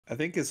I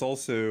think it's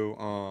also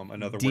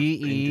another word for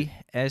Desuetude.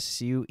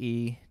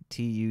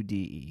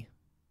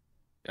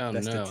 Oh no,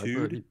 I thought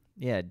destitute.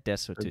 Yeah,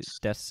 desuetude.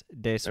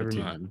 never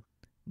Desuetude. mind.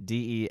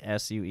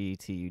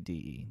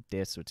 Desuetude.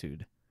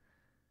 Desuetude.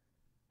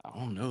 I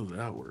don't know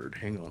that word.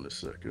 Hang on a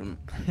second.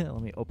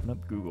 Let me open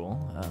up Google.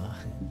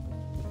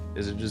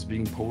 Is it just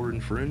being poor in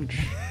French?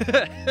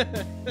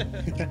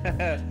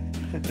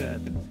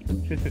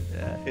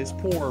 It's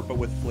poor but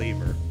with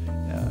flavor.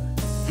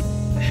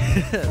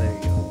 There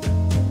you go.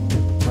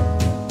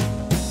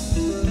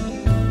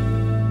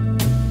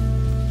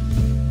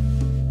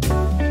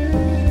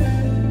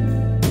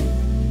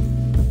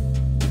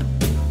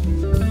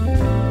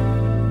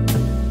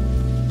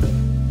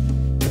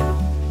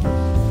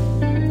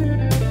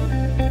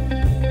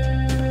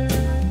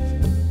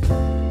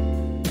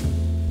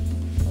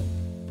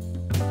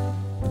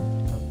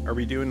 Are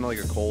we doing like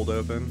a cold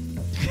open?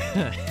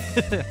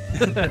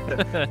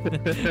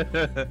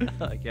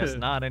 I guess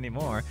not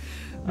anymore.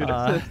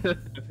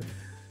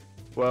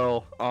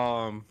 Well,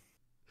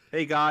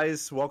 hey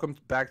guys, welcome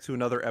back to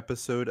another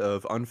episode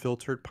of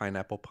Unfiltered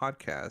Pineapple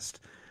Podcast.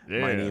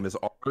 My name is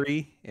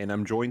Ari, and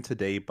I'm joined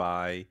today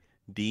by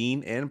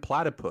Dean and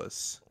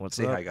Platypus. What's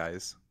Say up? hi,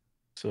 guys.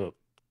 So,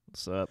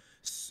 What's up?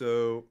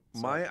 So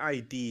my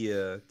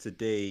idea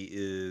today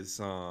is,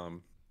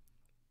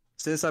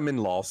 since I'm in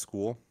law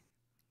school,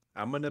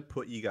 I'm gonna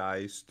put you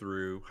guys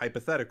through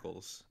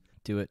hypotheticals.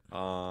 Do it.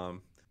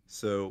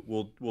 So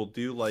we'll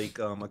do like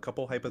a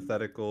couple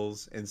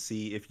hypotheticals and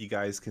see if you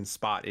guys can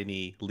spot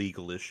any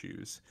legal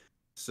issues.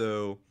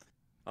 So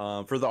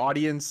for the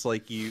audience,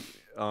 like you,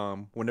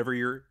 if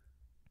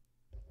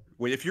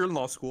you're in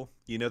law school,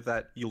 you know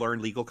that you learn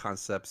legal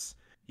concepts,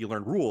 you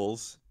learn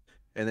rules,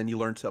 and then you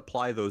learn to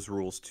apply those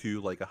rules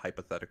to like a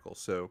hypothetical.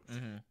 So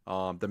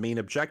the main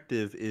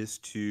objective is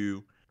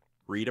to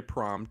read a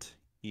prompt,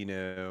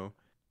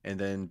 and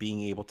then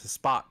being able to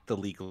spot the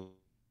legal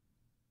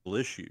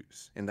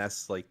issues. And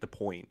that's like the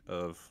point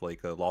of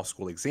like a law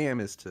school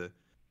exam, is to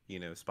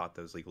spot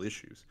those legal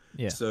issues.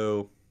 Yeah.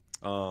 So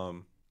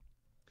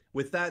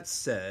with that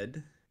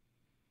said,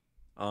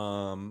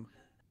 I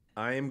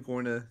am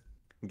going to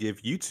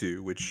give you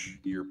two, which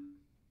you're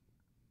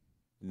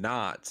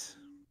not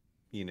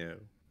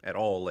at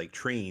all like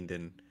trained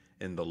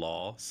in the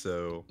law,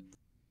 so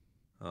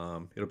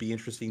it'll be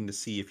interesting to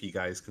see if you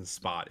guys can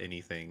spot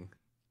anything.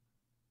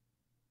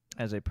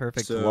 As a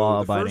perfect So,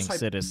 law-abiding the first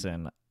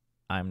citizen,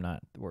 I'm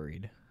not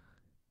worried.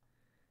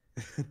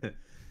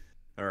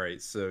 All right,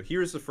 so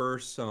here's the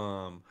first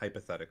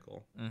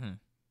hypothetical. Mm-hmm.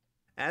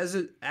 As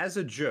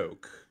a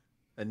joke,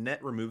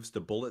 Annette removes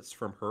the bullets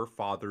from her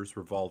father's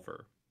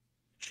revolver.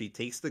 She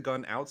takes the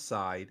gun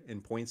outside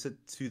and points it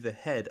to the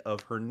head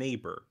of her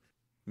neighbor,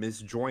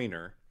 Miss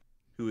Joyner,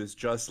 who is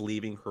just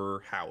leaving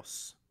her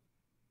house.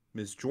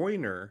 Miss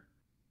Joyner,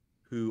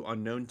 who,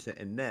 unknown to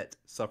Annette,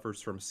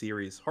 suffers from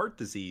serious heart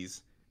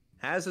disease,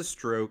 has a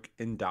stroke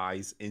and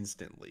dies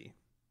instantly.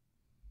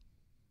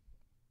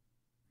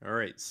 All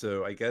right,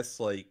 so I guess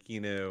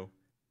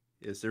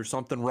is there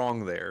something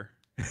wrong there?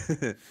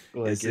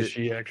 is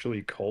she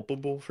actually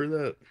culpable for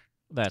that?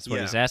 That's what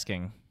he's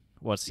asking.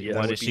 What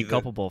is she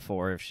culpable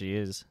for if she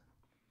is?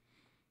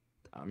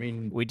 I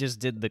mean, We just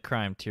did the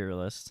crime tier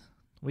list.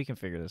 We can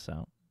figure this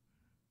out.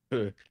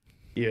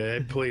 yeah,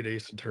 I played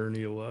Ace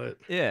Attorney a lot.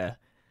 Yeah.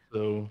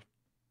 So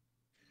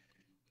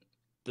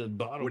the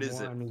bottom What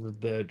is it? line is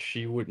that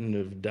she wouldn't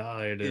have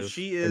died If if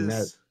she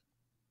Annette is,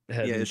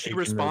 hadn't is she taken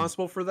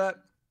responsible for that?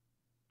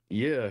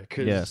 Yeah,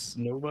 because Yes.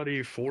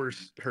 nobody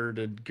forced her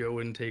to go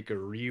and take a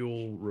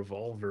real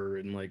revolver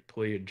and like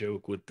play a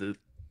joke with the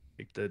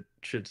like that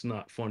shit's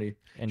not funny.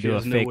 And She do a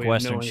has no fake way of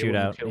Western knowing it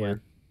wouldn't shootout. kill Yeah.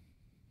 her.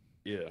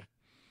 Yeah.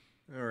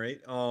 All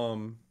right.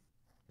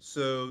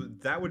 So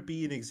that would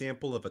be an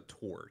example of a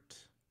tort.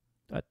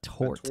 A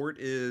tort.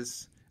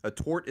 A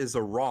tort is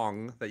a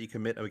wrong that you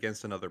commit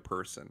against another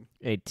person.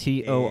 A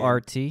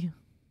T-O-R-T?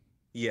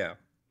 Yeah.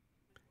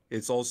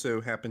 It's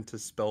also happened to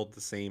spelled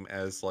the same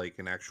as like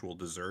an actual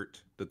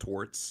dessert, the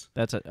torts.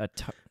 That's oh,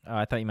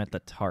 I thought you meant the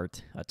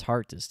tart. A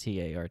tart is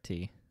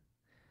T-A-R-T.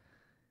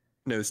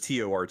 No, it's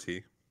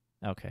T-O-R-T.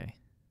 Okay.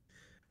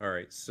 All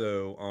right.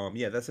 So,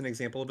 that's an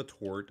example of a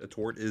tort. A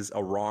tort is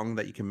a wrong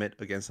that you commit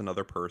against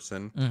another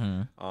person.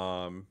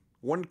 Mm-hmm.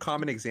 One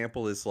common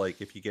example is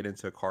like if you get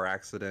into a car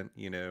accident,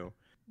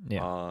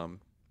 Yeah.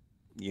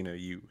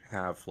 you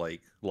have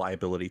like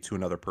liability to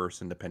another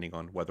person depending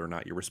on whether or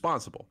not you're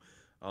responsible.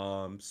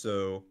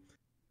 So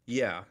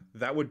yeah,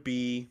 that would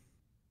be,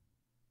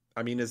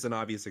 is an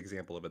obvious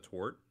example of a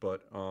tort,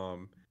 but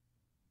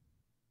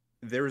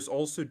there's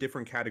also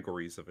different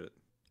categories of it.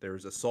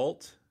 There's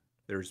assault,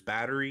 there's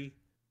battery.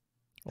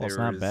 Well, it's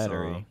not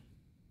battery.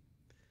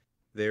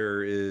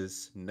 There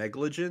is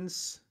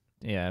negligence.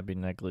 Yeah, it'd be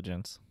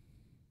negligence.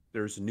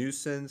 There's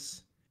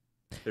nuisance.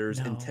 There's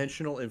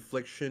intentional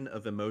infliction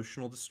of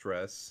emotional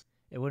distress.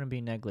 It wouldn't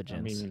be negligence.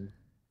 I mean,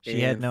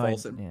 she had no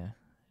idea.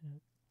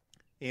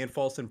 And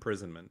false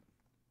imprisonment.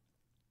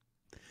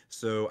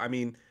 So,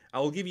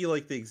 I'll give you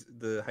like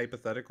the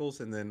hypotheticals,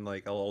 and then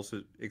like I'll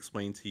also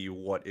explain to you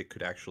what it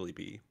could actually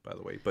be. By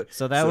the way, but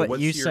So that what you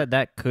what's your? said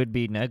that could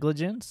be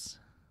negligence?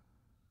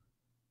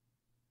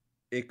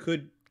 It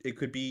could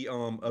be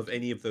of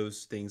any of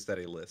those things that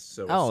I list.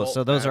 So Oh,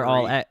 so assault,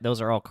 battery.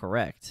 those are all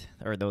correct,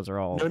 or those are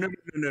all.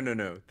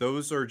 No.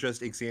 Those are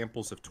just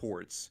examples of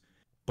torts.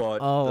 But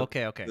Oh, the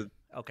okay. the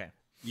Okay.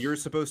 you're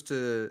supposed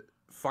to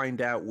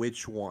find out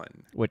which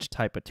one Which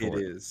type of it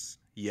tort? is.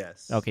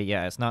 Yes. Okay,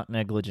 yeah, it's not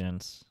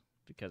negligence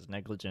because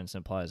negligence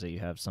implies that you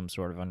have some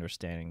sort of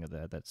understanding of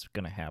that's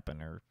going to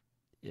happen, or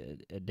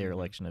a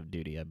dereliction of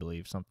duty, I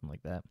believe, something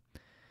like that.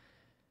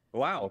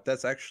 Wow,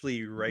 that's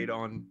actually right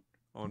on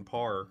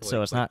par.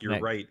 So it's Like not you're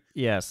right.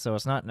 Yes, so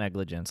it's not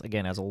negligence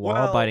again as a Well,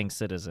 law-abiding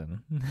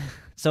citizen.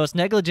 So it's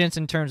negligence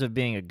in terms of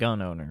being a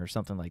gun owner or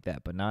something like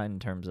that, but not in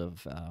terms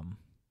of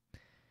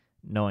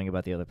knowing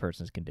about the other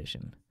person's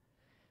condition.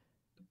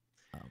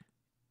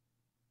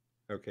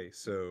 okay,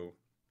 so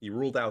you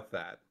ruled out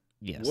that.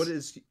 Yes.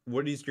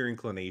 What is your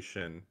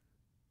inclination?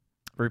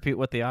 Repeat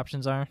what the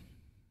options are.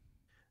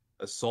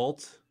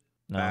 Assault,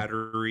 No.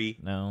 battery,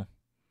 No.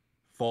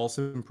 false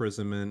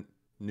imprisonment,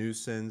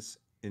 nuisance,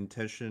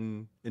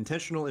 intentional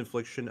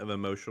infliction of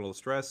emotional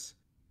stress,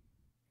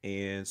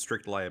 and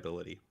strict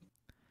liability.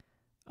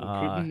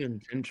 Well, couldn't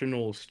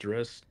intentional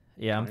stress?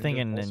 Yeah, I'm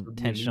thinking also be a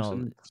intentional.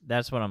 nuisance?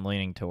 That's what I'm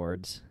leaning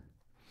towards.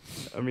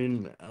 I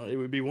mean, it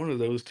would be one of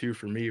those two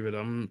for me, but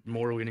I'm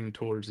more leaning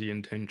towards the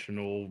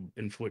intentional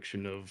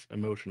infliction of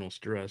emotional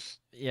stress.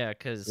 Yeah, Well,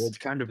 because it's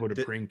kind of what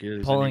a prank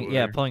is pulling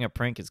anyway. a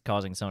prank is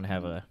causing someone to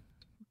have a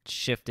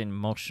shift in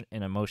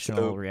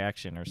emotional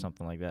reaction or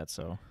something like that.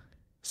 So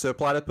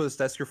Platypus,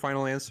 that's your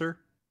final answer?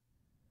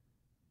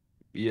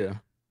 Yeah.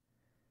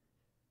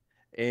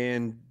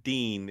 And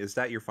Dean, is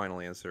that your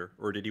final answer,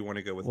 or did you want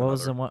to go with what another?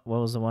 was the one? What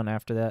was the one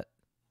after that?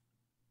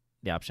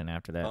 The option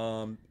after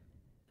that.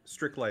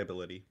 Strict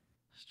liability.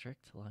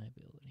 Strict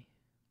liability.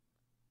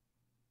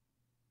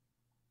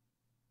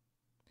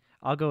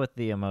 I'll go with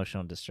the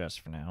emotional distress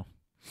for now.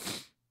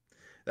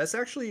 That's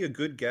actually a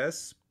good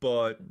guess,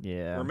 but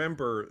yeah,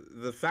 remember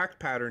the fact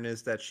pattern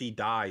is that she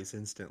dies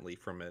instantly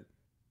from it.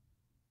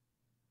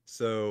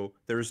 So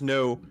there's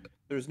no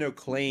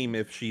claim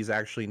if she's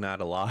actually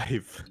not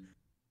alive.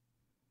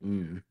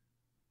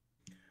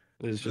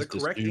 It's just the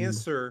correct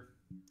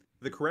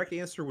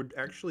answer would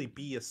actually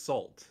be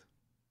assault.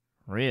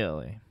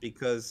 Really?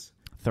 Because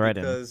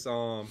threaten.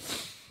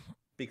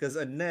 Because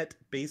Annette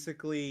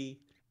basically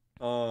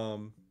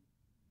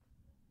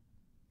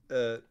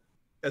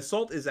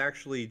assault is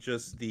actually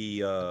just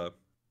the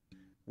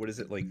what is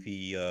it, like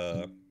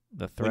the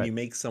threat when you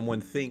make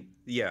someone think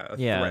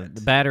threat.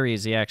 The battery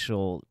is the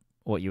actual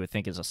what you would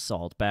think is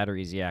assault.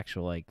 Battery is the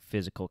actual like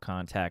physical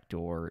contact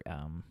or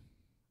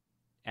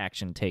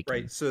action taken.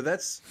 Right. So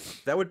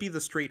that would be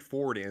the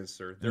straightforward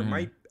answer. There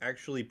might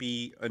actually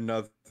be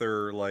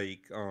another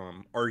like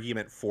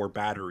argument for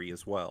battery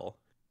as well.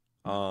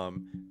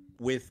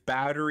 With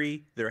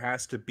battery, there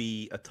has to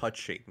be a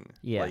touching.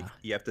 Yeah. Like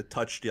you have to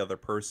touch the other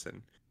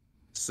person.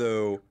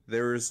 So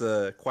there's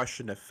a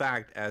question of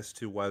fact as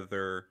to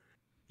whether,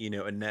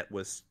 Annette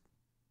was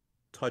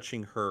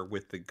touching her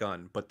with the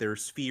gun, but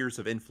there's spheres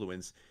of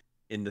influence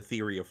in the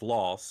theory of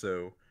law,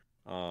 so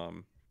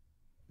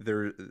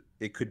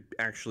it could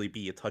actually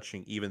be a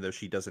touching even though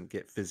she doesn't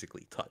get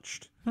physically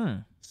touched.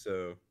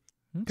 So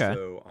okay.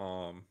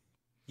 So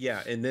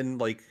yeah, and then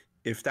like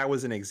if that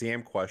was an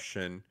exam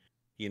question,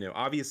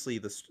 obviously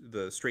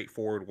the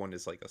straightforward one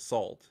is like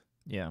assault.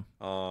 Yeah.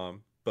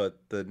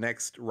 But the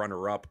next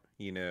runner up,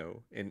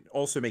 and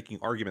also making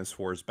arguments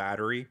for is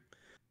battery.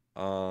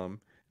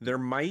 There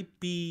might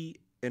be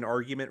an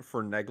argument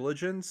for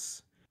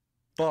negligence,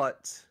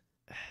 but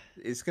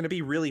it's going to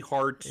be really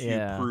hard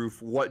to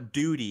prove what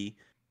duty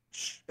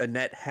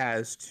Annette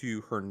has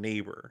to her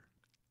neighbor.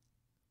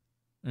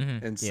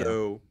 And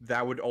so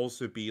that would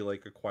also be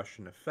like a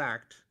question of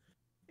fact.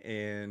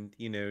 And,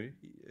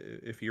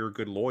 if you're a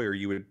good lawyer,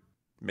 you would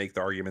make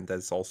the argument that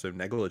it's also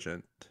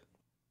negligent.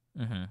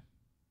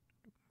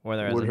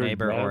 Whether as a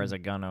neighbor or as a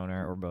gun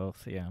owner or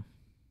both, yeah.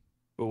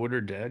 But would her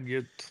dad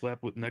get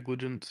slapped with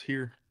negligence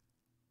here?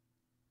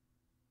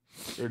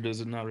 Or does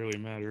it not really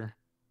matter?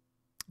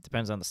 It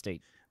depends on the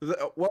state.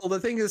 Well, the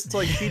thing is, it's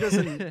like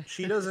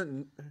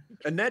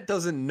Annette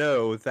doesn't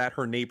know that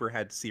her neighbor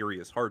had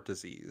serious heart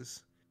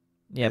disease.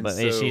 Yeah, but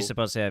is she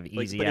supposed to have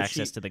easy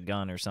access to the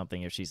gun or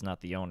something if she's not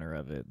the owner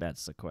of it?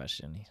 That's the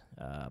question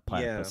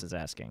Platypus is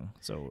asking.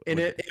 So,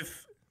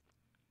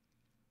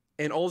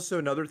 and also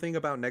another thing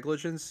about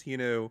negligence,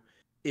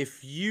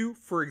 if you,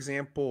 for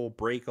example,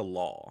 break a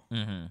law,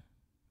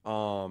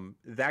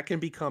 that can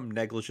become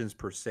negligence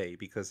per se,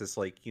 because it's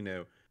like,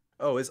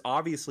 it's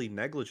obviously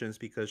negligence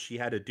because she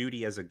had a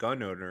duty as a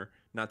gun owner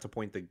not to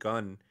point the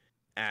gun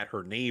at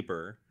her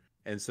neighbor,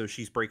 and so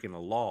she's breaking a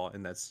law,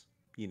 and that's,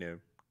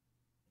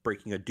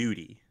 breaking a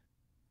duty.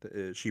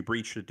 She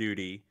breached a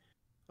duty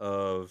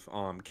of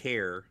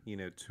care,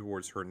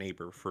 towards her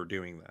neighbor for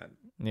doing that.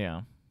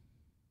 Yeah.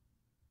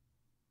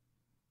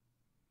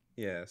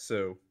 Yeah,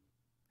 so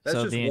That's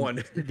So just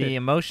one. the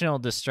emotional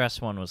distress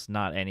one was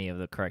not any of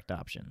the correct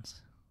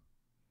options.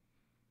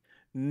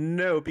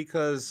 No,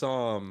 because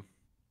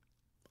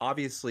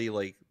obviously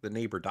like the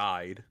neighbor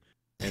died,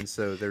 and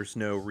so there's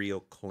no real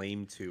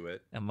claim to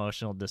it.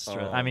 Emotional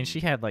distress. I mean, she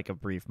had like a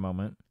brief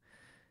moment.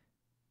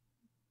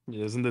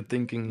 Yeah, isn't the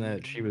thinking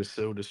that she was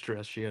so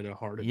distressed she had a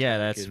heart attack? Yeah,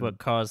 that's and... what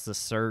caused the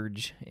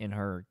surge in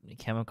her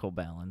chemical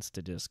balance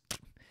to just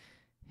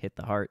hit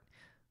the heart.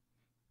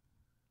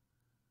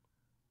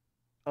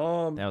 That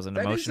was an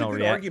that is a emotional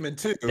good argument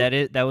too.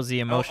 That was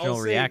the emotional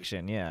I'll say-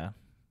 reaction. Yeah.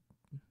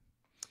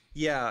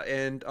 Yeah,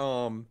 and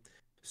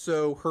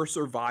so her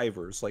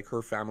survivors, like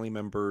her family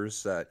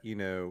members that, you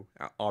know,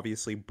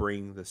 obviously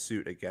bring the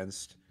suit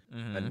against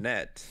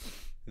Annette,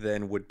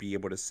 then would be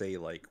able to say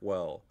like,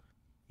 well,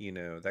 you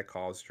know, that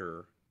caused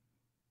her,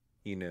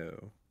 you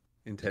know,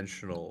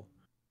 intentional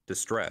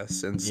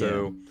distress. And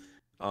so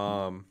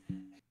I'll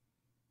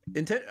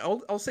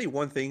say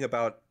one thing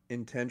about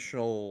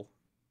intentional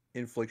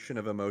infliction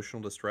of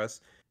emotional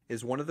distress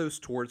is one of those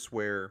torts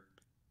where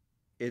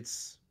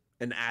it's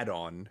an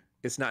add-on.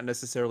 It's not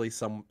necessarily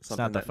something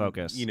not the that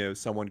focus. you know,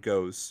 someone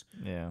goes.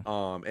 Yeah.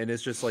 And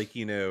it's just like,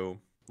 you know,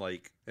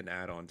 like an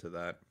add-on to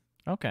that.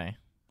 Okay.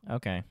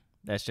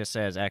 That just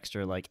as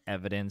extra like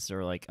evidence,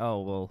 or like,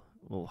 oh,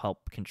 we'll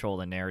help control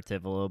the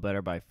narrative a little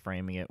better by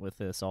framing it with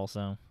this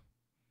also.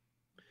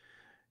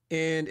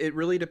 And it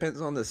really depends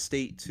on the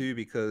state too,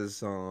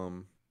 because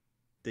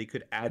they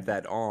could add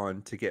that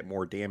on to get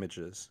more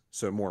damages,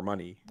 so more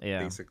money,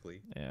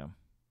 basically. Yeah.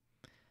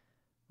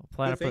 Well,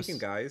 Platypus. Good thinking,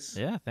 guys.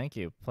 Yeah, thank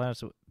you.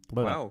 Platypus.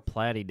 Wow.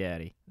 Platy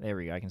Daddy. There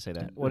we go. I can say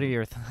that. What are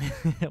your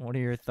what are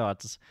your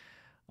thoughts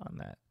on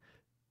that?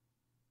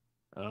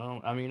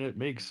 I mean, it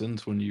makes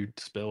sense when you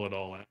spell it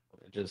all out.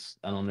 It just,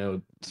 I don't know,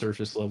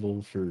 surface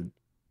level for,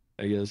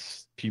 I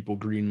guess, people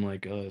green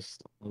like us,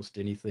 almost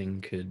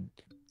anything could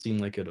seem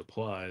like it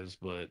applies,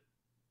 but,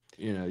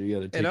 you know, you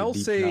got to take a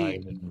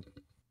deep dive.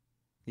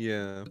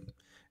 Yeah.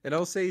 And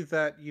I'll say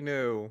that, you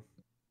know,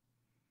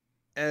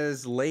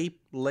 as lay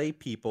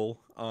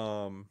people,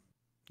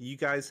 you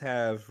guys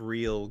have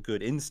real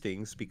good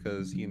instincts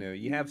because, you know,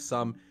 you have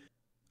some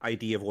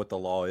idea of what the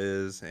law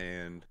is,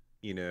 and,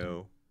 you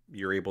know,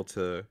 you're able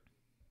to,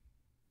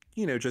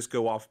 you know, just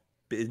go off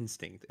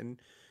instinct. And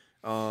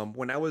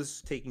when I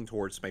was taking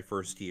torts my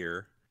first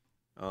year,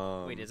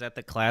 wait, is that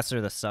the class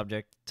or the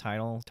subject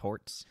title,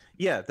 torts?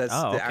 Yeah, that's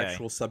the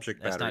actual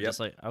subject matter. That's not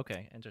just like,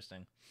 okay,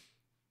 interesting.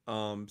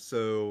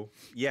 So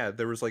yeah,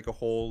 there was like a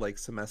whole like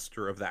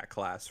semester of that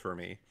class for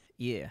me.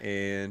 Yeah.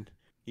 And,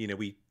 you know,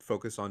 we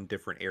focus on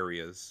different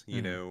areas.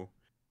 You know,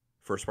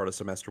 first part of the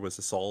semester was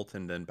assault,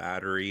 and then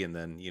battery, and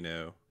then, you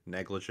know,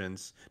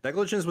 negligence.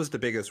 Negligence was the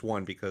biggest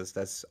one because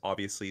that's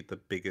obviously the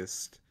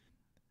biggest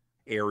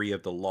area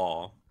of the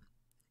law.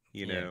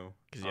 You know,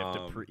 because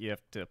you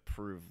have to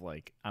prove,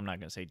 like, I'm not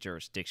gonna say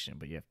jurisdiction,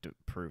 but you have to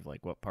prove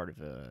like what part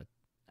of a,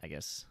 I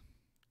guess,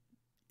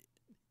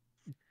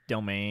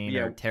 domain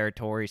or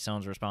territory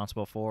someone's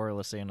responsible for.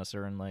 Let's say in a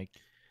certain like,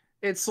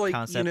 it's like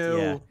concept, you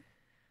know,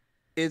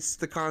 it's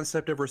the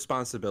concept of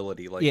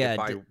responsibility. Like,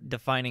 if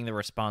defining the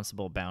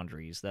responsible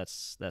boundaries.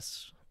 That's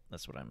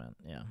what I meant.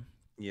 Yeah.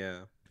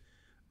 Yeah.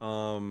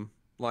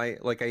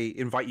 Like I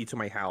invite you to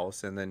my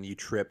house and then you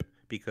trip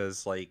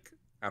because, like,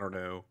 I don't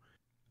know,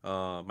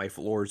 my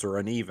floors are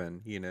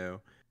uneven, you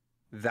know.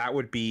 That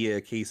would be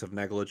a case of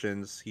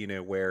negligence, you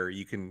know, where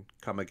you can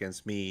come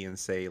against me and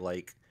say,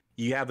 like,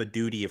 you have a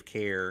duty of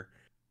care.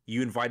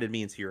 You invited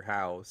me into your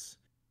house,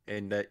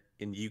 and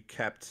you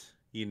kept,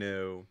 you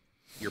know,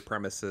 your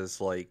premises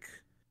like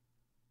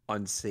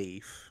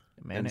unsafe.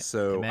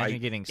 Imagine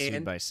getting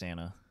sued by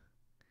Santa.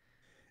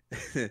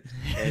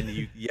 And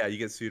you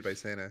get sued by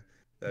Santa.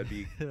 That'd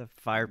be the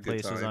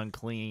fireplace was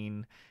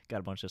unclean, got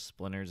a bunch of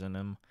splinters in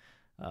them,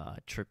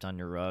 tripped on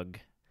your rug,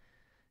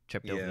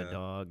 tripped over the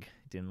dog,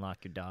 didn't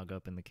lock your dog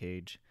up in the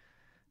cage.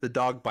 The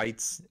dog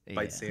bites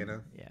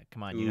Santa. Yeah,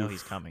 come on, you know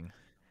he's coming.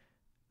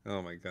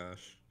 Oh my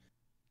gosh.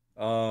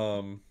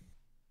 A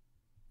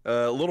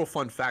little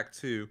fun fact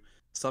too.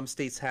 Some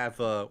states have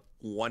a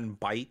one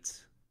bite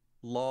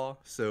law.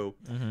 So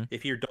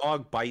if your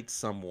dog bites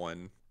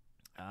someone,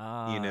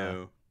 you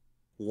know,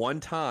 one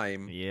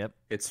time,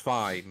 it's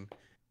fine.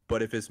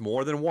 But if it's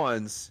more than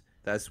once,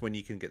 that's when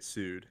you can get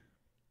sued.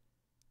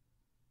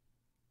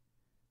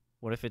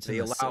 What if it's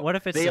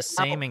the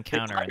same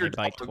encounter and they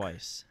bite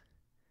twice?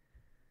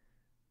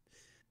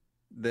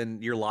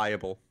 Then you're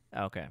liable.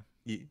 Okay.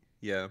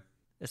 Yeah.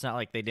 It's not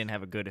like they didn't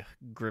have a good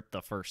grip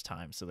the first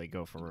time, so they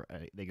go for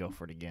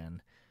it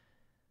again.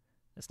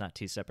 It's not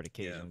two separate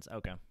occasions. Yeah.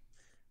 Okay.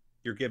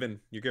 You're given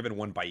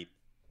one bite.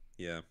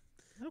 Yeah.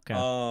 Okay.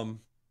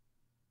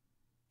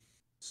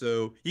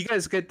 So you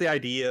guys get the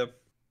idea.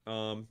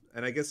 And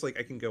I guess like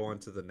I can go on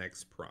to the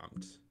next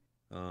prompt.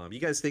 You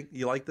guys think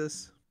you like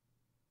this?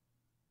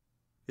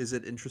 Is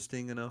it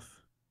interesting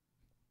enough?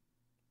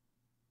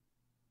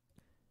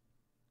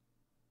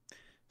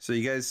 So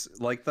you guys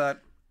like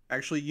that?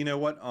 Actually, you know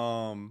what?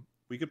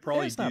 We could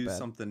probably do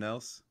something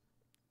else.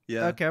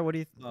 Yeah. Okay. What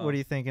are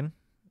you thinking?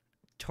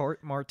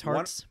 More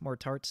tarts,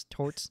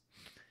 torts.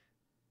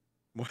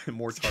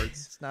 More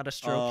tarts. It's not a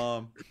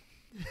stroke.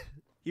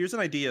 Here's an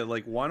idea.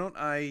 Like, why don't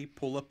I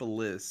pull up a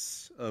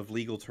list of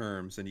legal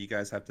terms, and you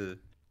guys have to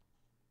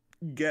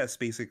guess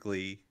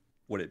basically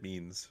what it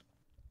means.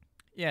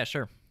 Yeah,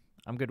 sure.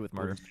 I'm good with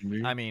murder.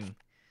 I mean,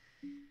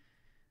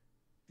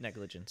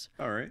 negligence.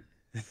 All right.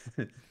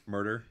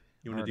 Murder.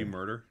 You want to do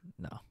murder?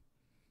 No,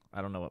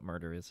 I don't know what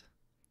murder is.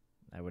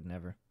 I would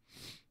never.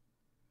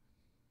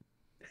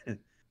 All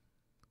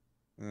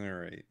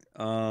right.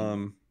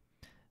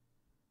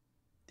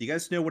 Do you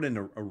guys know what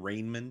an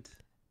arraignment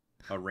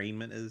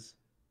is?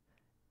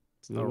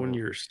 Is that when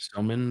you're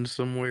summoned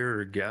somewhere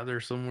or gather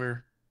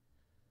somewhere?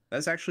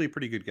 That's actually a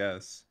pretty good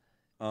guess.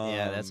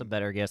 Yeah, that's a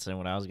better guess than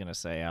what I was gonna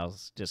say. I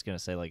was just gonna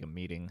say like a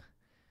meeting.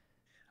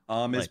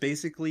 It's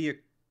basically a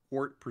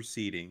court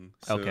proceeding.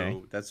 So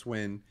Okay. that's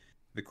when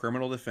the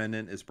criminal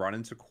defendant is brought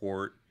into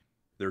court.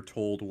 They're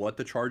told what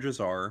the charges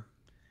are.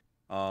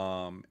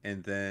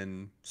 And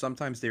then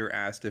sometimes they're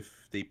asked if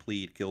they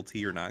plead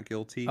guilty or not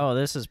guilty. Oh,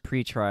 this is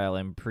pre-trial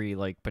and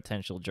like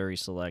potential jury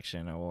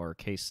selection or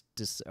case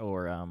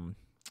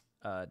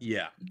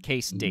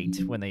case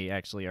date when they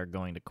actually are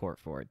going to court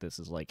for it. This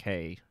is like,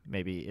 hey,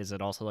 maybe is it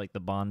also like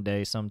the bond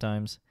day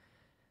sometimes?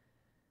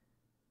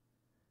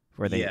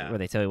 Where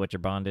they tell you what your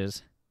bond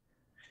is?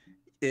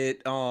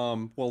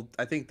 Well,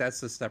 I think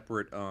that's a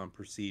separate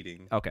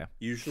proceeding. Okay.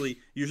 Usually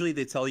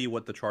they tell you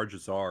what the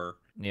charges are.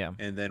 Yeah.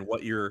 And then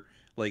what you're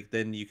like,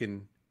 then you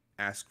can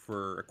ask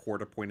for a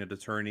court appointed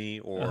attorney,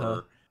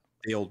 or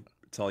they'll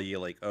tell you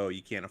like, oh,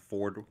 you can't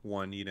afford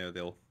one, you know,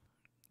 they'll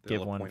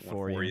give appoint one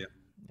for you.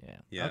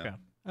 Yeah. Yeah.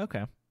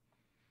 Okay.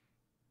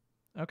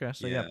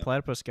 So yeah,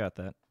 Platypus got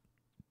that.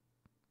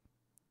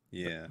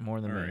 Yeah.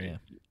 More than me,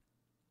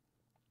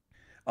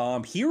 yeah.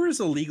 Here is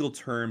a legal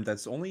term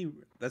that's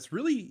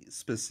really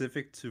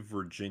specific to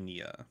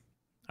Virginia.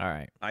 All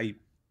right. I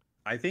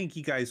think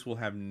you guys will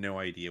have no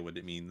idea what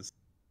it means.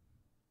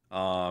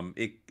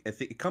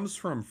 It comes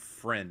from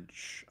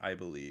French, I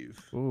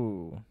believe.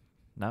 Ooh,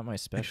 not my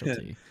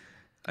specialty.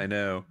 I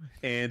know,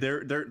 and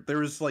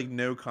there's like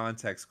no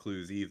context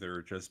clues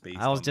either, just based.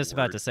 I was on just the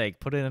about word. to say,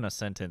 put it in a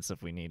sentence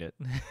if we need it.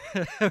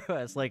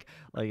 It's like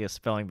a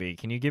spelling bee.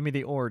 Can you give me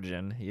the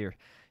origin? You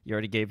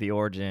already gave the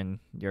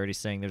origin. You're already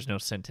saying there's no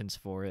sentence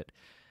for it.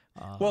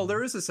 Well,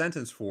 there is a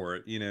sentence for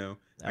it. You know,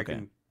 okay. I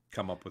can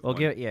come up with. Well,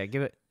 one.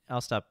 give it. I'll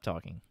stop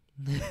talking.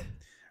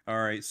 All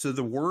right. So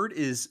the word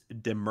is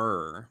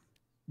demurrer.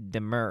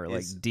 Demurrer,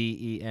 like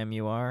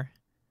DEMUR.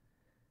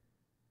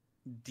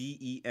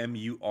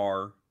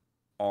 DEMURRER.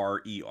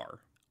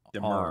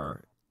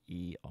 Demurrer.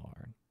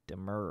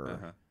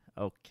 Demurrer.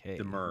 Okay.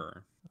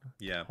 Demurrer.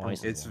 Yeah.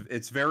 It's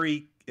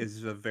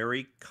a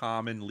very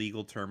common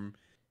legal term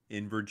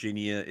in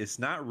Virginia. It's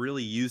not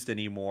really used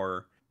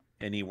anymore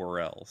anywhere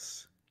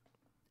else.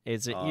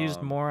 Is it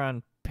used more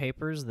on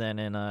papers than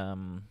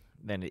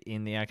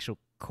in the actual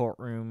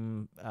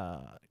courtroom,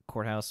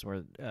 courthouse,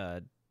 where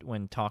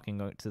when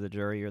talking to the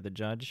jury or the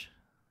judge?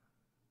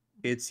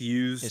 It's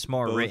used. It's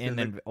more written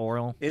than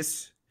oral.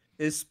 It's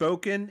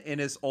spoken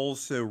and it's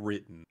also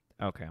written.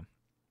 Okay.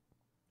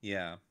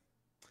 Yeah.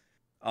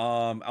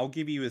 I'll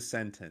give you a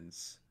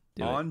sentence.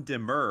 On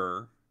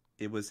demurrer,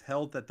 it was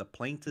held that the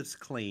plaintiff's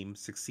claim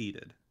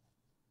succeeded.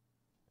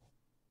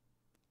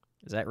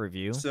 Is that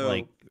review? So,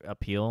 like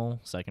appeal,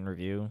 second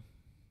review?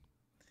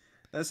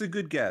 That's a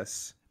good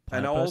guess. Platypus?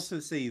 And I'll also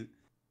say,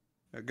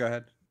 go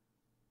ahead.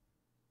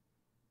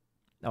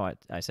 Oh,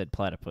 I said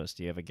platypus.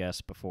 Do you have a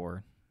guess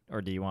before,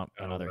 or do you want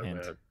another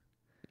hint?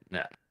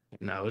 No,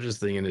 I was just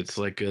thinking it's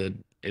like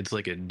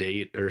a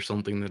date or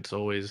something that's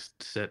always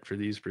set for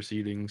these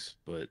proceedings,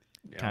 but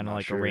kind of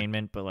like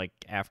arraignment, but like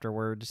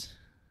afterwards.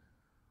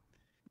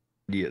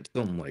 Yeah,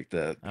 something like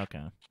that.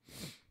 Okay.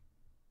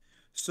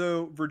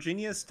 So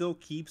Virginia still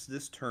keeps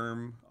this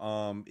term.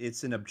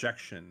 It's an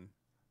objection.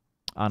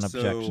 On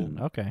objection.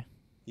 Okay.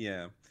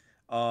 Yeah.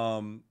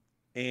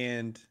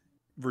 And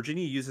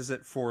Virginia uses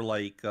it for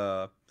like,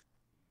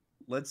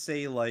 let's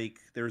say like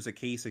there's a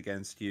case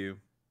against you.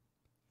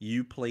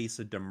 You place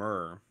a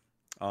demurrer.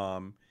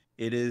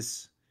 It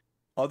is,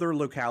 other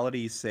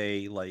localities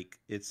say like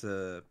it's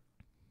a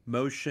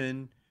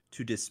motion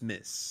to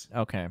dismiss.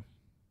 Okay.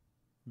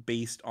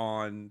 Based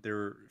on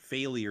their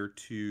failure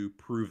to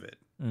prove it.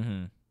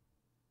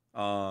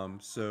 Mm-hmm.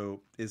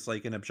 So it's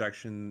like an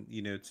objection,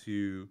 you know,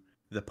 to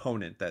the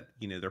opponent that,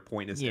 you know, their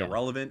point is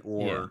irrelevant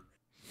or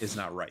is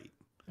not right.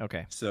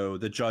 Okay. So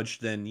the judge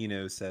then, you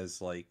know,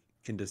 says like,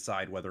 can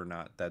decide whether or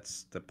not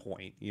that's the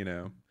point, you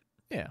know?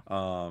 Yeah.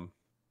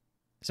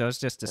 So it's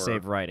just to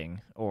save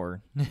writing,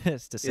 or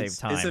it's to save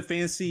time. It's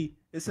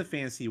a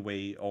fancy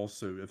way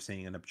also of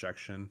saying an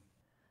objection.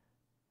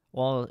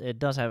 Well, it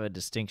does have a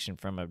distinction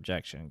from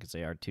objection because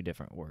they are two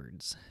different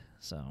words.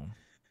 So.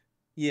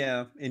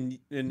 Yeah, and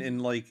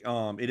like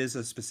it is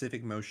a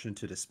specific motion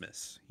to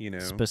dismiss, you know.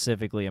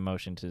 Specifically a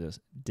motion to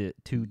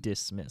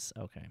dismiss.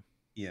 Okay.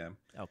 Yeah.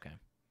 Okay.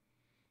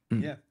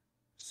 Yeah.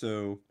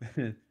 So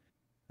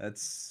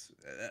that's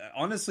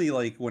honestly,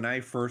 like when I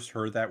first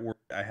heard that word,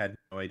 I had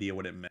no idea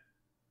what it meant.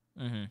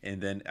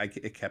 And then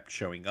it kept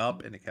showing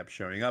up, and it kept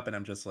showing up, and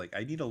I'm just like,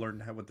 I need to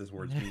learn what this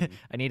word's mean.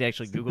 I need to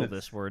actually Google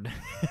this word.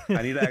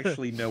 I need to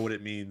actually know what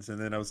it means. And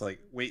then I was like,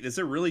 wait, is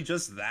it really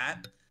just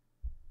that?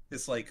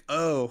 It's like,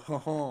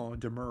 oh,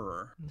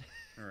 demurrer.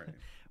 All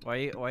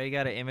right. Why you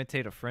gotta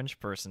imitate a French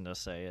person to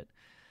say it?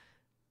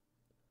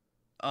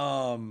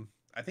 I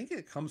think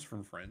it comes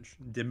from French.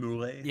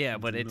 Demurrer. Yeah,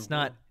 but it's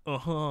not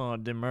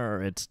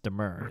demurrer. It's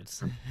demurrer.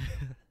 It's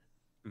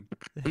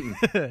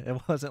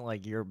it wasn't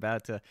like you're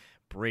about to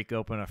break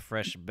open a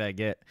fresh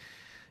baguette.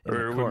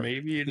 Or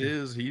maybe it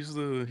is. He's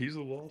the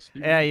law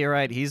student. Yeah, you're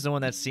right. He's the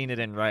one that's seen it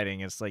in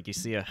writing. It's like you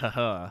see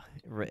a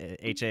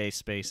HA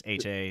space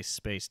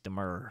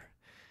demurrer.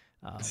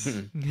 Oh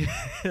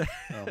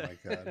my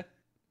god.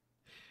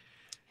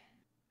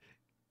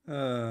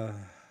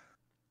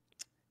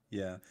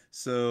 Yeah.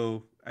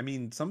 So I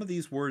mean, some of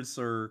these words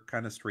are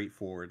kind of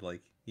straightforward.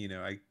 Like,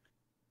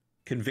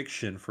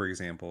 conviction, for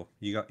example.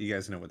 You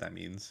guys know what that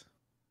means.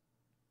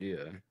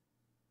 Yeah.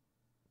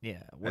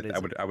 Yeah.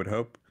 I would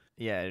hope.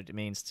 Yeah, it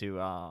means to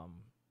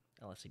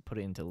let's see, put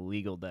it into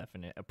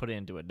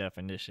a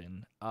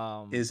definition.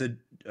 Is a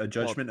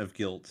judgment of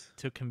guilt.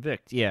 To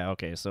convict. Yeah,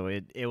 okay. So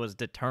it was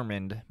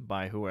determined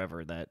by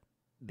whoever that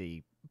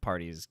the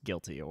party is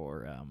guilty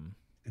or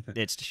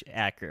it's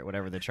accurate,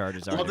 whatever the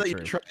charges are. Well,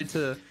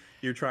 that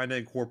you're trying to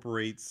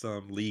incorporate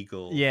some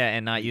legal. Yeah,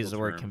 and not use the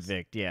word terms.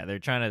 convict. Yeah,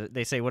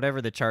 they say whatever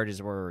the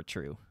charges were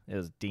true. It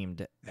was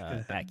deemed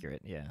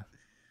accurate. Yeah.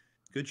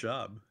 Good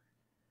job.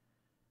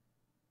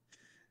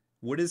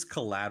 What is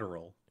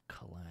collateral?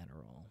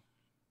 Collateral.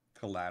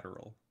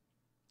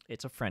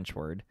 It's a French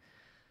word.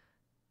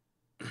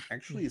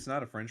 Actually, it's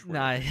not a French word.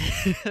 Nah,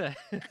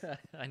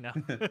 I know.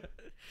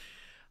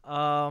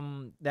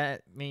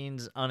 That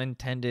means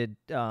unintended,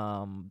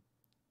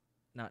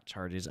 not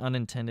charges,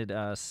 unintended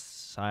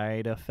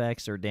side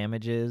effects or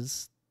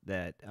damages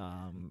that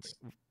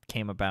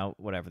came about,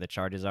 whatever the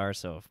charges are.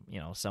 So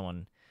if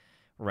someone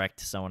wrecked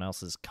someone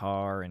else's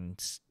car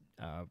and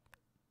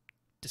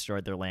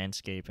destroyed their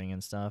landscaping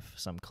and stuff,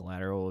 some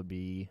collateral would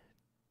be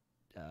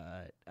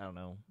I don't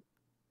know,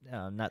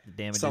 not the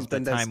damages,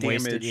 something but time that's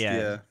wasted. damaged,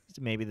 Yeah,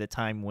 maybe the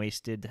time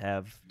wasted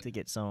to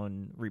get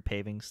someone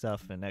repaving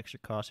stuff and extra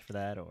cost for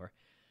that, or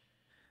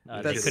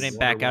they couldn't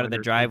back out of the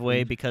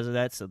driveway because of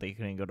that, so they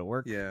couldn't go to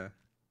work. Yeah,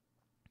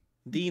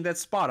 Dean, that's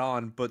spot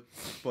on, but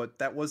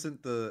that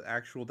wasn't the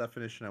actual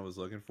definition I was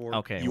looking for.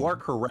 Okay, you are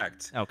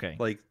correct. Okay,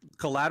 like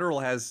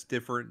collateral has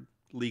different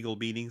legal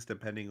meanings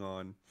depending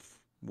on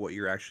what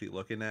you're actually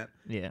looking at.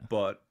 Yeah,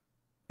 but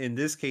in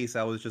this case,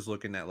 I was just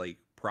looking at like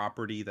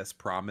property that's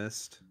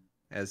promised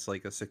as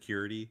like a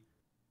security.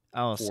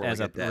 Oh,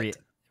 as like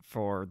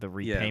for the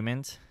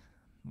repayment.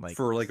 Yeah.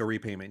 For like a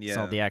repayment, yeah.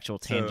 So the actual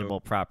tangible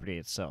property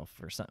itself,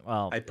 or something.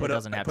 Well, I put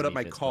up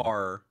my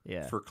car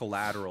for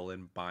collateral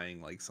in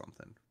buying like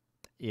something.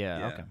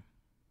 Yeah. Okay.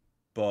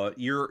 But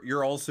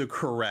you're also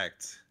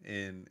correct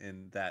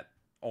in that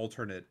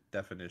alternate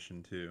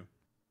definition too.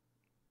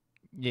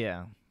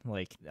 Yeah,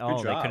 like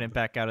they couldn't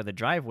back out of the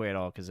driveway at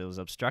all because it was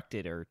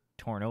obstructed or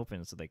torn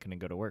open, so they couldn't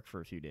go to work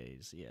for a few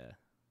days. Yeah.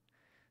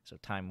 So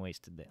time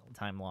wasted,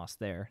 time lost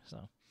there.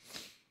 So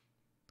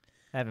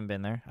I haven't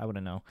been there. I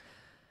wouldn't know.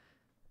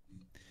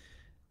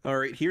 All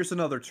right, here's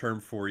another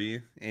term for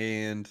you,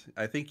 and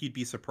I think you'd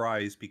be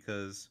surprised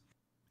because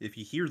if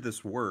you hear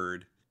this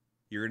word,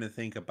 you're gonna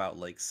think about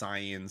like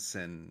science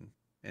and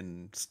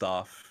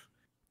stuff,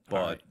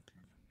 but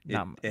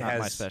not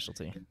my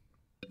specialty.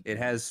 It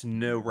has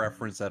no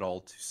reference at all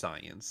to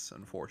science,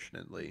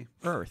 unfortunately.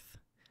 Earth.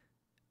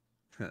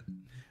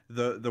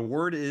 The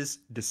word is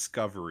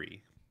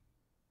discovery.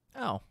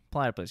 Oh,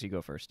 Platypus, you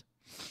go first.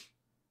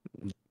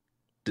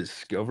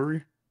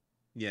 Discovery?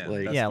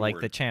 Yeah. Like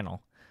the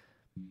channel.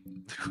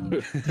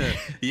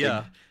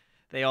 Yeah.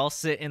 They all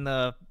sit in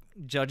the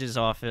judge's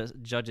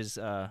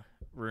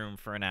room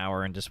for an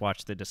hour and just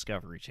watch the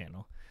Discovery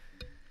Channel.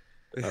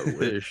 I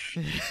wish.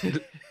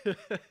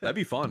 That'd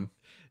be fun.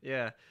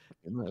 Yeah.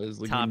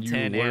 Like top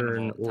 10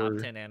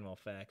 animal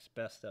facts,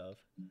 best of.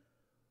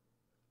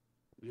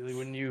 Really,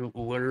 when you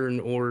learn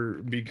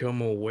or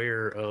become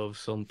aware of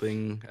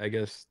something, I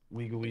guess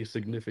legally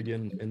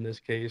significant in this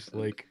case,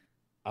 like,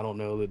 I don't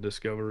know, the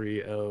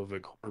discovery of a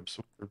corpse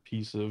or a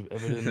piece of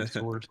evidence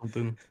or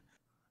something.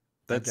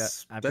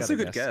 That's a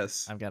good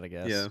guess. I've got a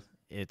guess. Yeah.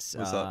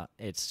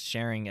 It's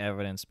sharing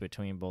evidence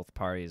between both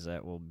parties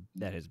that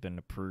has been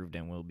approved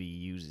and will be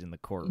used in the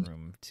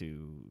courtroom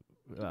to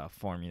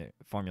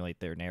formulate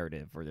their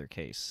narrative or their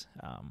case.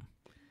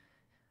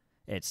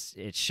 It's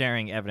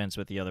sharing evidence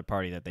with the other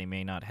party that they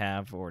may not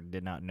have or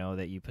did not know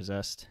that you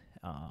possessed,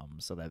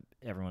 so that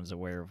everyone's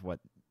aware of what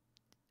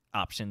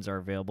options are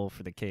available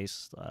for the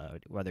case,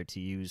 whether to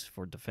use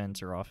for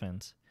defense or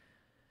offense.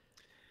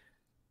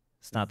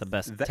 It's not the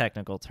best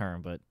technical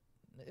term, but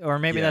or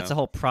maybe that's the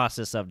whole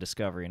process of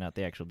discovery, not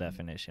the actual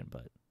definition.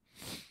 But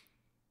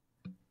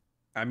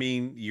I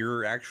mean,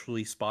 you're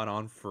actually spot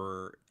on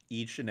for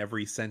each and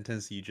every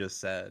sentence you just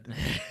said.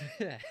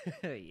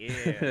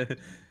 Yeah.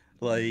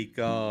 Like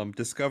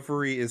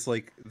discovery is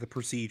like the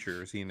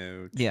procedures,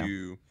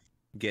 to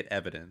get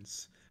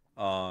evidence.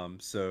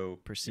 So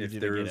Procedure if to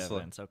get there's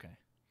evidence. Okay.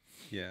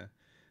 yeah.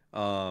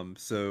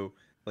 So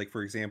like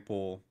for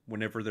example,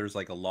 whenever there's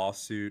like a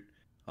lawsuit,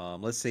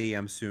 let's say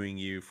I'm suing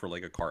you for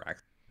like a car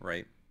accident,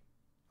 right?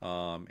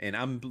 And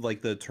I'm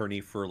like the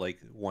attorney for like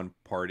one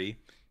party.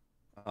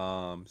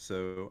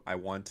 So I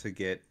want to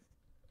get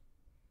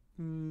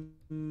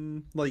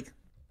like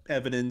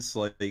evidence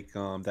like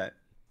that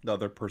the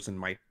other person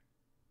might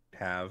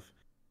have.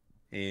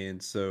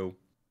 And so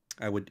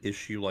I would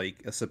issue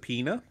like a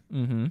subpoena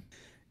Mm-hmm.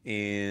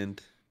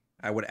 and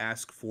I would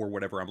ask for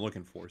whatever I'm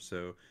looking for.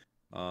 So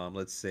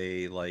let's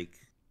say like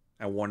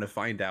I want to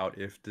find out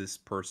if this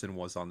person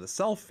was on the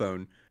cell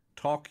phone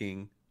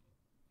talking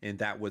and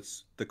that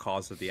was the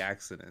cause of the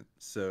accident.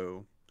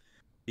 So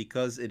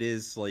because it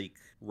is like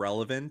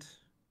relevant,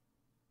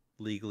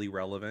 legally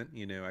relevant,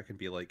 I can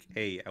be like,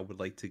 hey, I would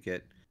like to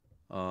get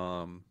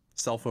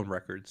cell phone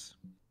records,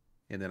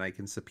 and then I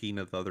can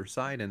subpoena the other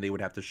side and they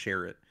would have to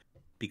share it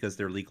because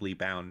they're legally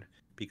bound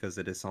because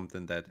it is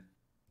something that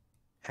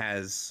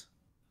has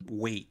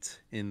weight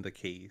in the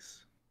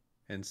case.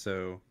 And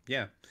so,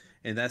 yeah.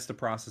 And that's the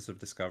process of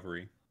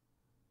discovery.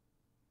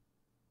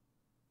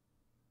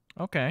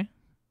 Okay.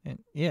 And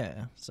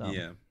yeah. So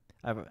Yeah.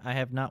 I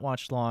have not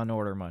watched Law and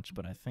Order much,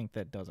 but I think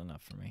that does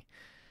enough for me.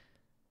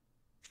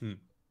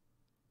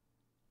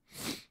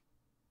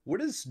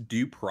 What does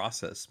due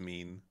process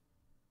mean?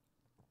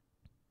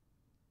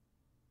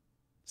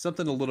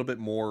 Something a little bit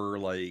more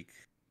like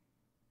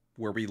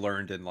where we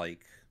learned in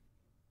like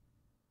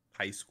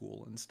high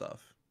school and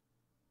stuff.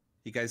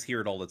 You guys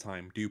hear it all the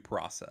time, due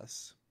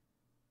process.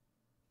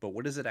 But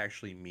what does it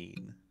actually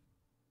mean?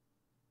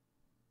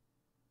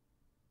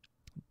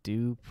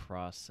 Due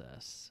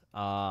process.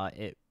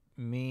 It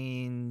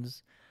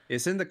means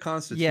It's in the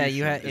Constitution. yeah,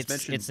 you have it's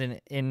mentioned. it's an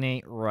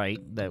innate right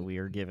that we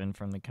are given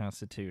from the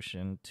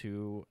Constitution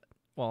to,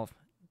 well,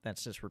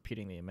 that's just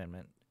repeating the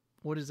amendment.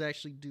 What is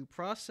actually due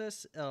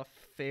process? A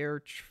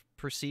fair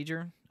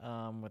procedure,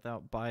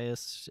 without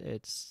bias.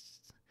 It's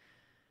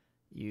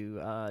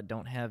you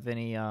don't have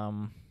any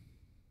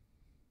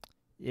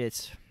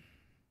it's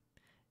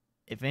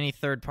if any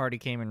third party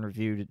came and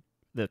reviewed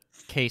the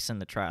case in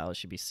the trial, it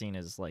should be seen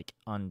as like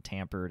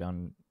untampered,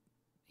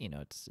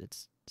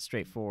 it's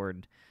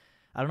straightforward.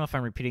 I don't know if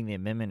I'm repeating the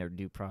amendment or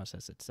due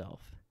process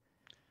itself.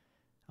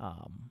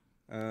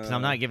 Because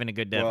I'm not giving a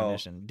good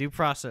definition. Well, Due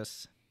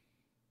process.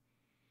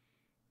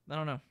 I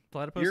don't know.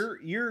 Platypus.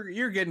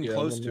 You're getting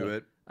close to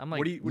it. I'm like,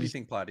 what do you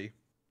think, Platy?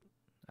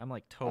 I'm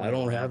like totally. I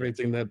don't around have it.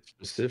 anything that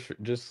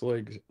specific, just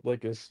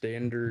like a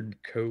standard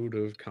code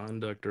of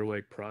conduct or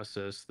like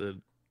process that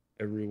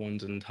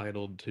everyone's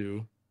entitled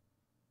to.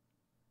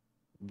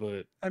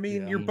 But I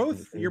mean, yeah,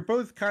 you're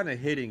both kind of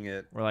hitting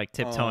it. We're like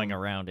tiptoeing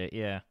around it.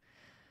 Yeah.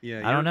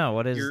 Yeah. I don't know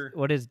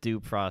what is due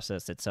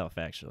process itself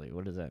actually.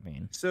 What does that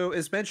mean? So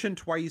it's mentioned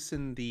twice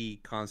in the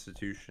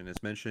Constitution.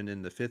 It's mentioned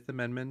in the Fifth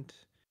Amendment,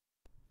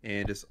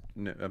 and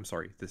I'm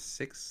sorry, the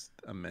Sixth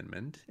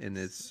Amendment, and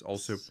it's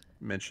also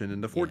mentioned in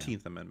the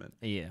 14th Amendment.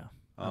 Yeah.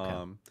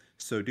 Okay.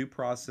 So due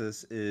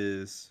process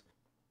it's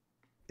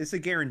a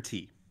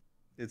guarantee.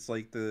 It's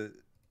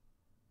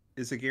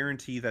a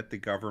guarantee that the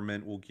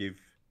government will give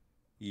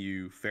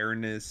you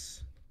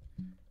fairness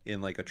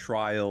in like a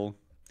trial.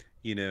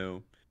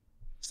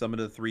 Some of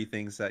the three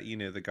things that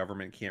the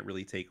government can't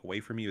really take away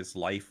from you is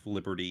life,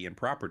 liberty, and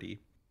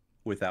property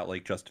without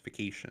like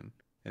justification.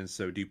 And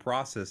so due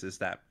process is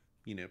that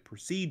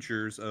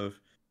procedures of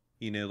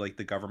like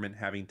the government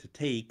having to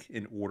take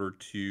in order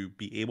to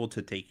be able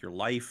to take your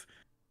life,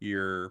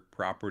 your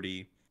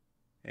property,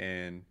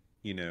 and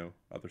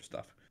other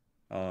stuff.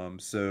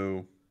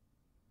 So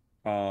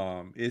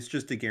it's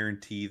just a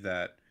guarantee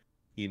that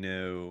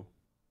the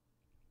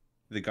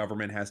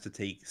government has to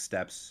take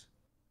steps,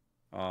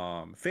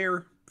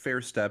 fair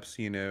steps,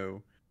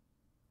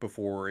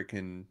 before it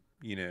can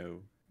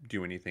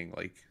do anything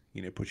like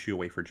put you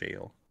away for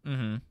jail.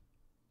 Mm-hmm.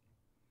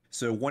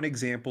 So one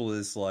example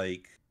is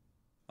like,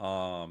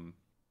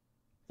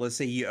 let's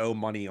say you owe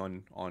money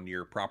on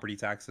your property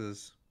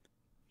taxes.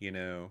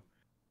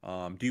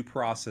 Due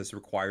process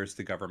requires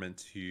the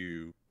government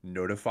to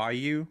notify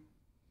you.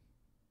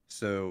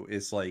 So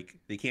it's like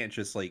they can't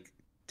just like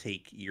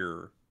take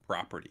your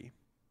property.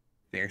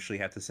 They actually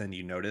have to send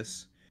you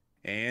notice,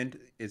 and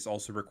it's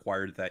also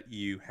required that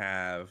you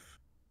have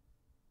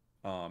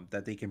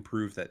that they can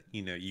prove that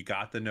you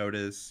got the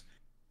notice.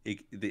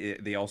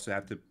 They also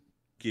have to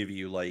give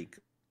you like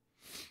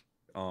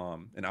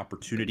an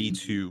opportunity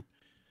to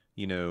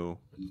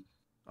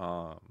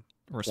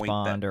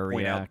respond or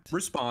react.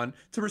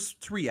 To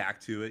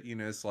react to it.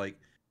 It's like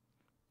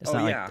it's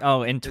not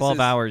like in 12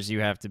 hours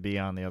you have to be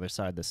on the other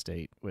side of the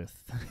state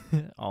with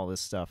all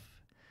this stuff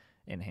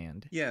in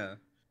hand. Yeah.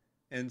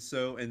 And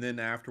then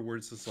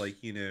afterwards it's like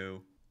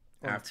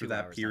after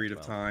that period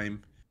of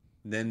time,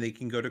 then they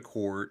can go to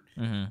court,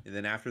 and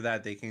then after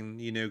that they can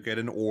get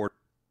an order.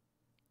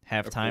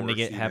 Have time to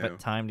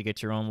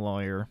get your own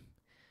lawyer.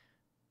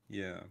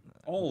 Yeah,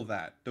 all of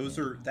that.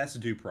 That's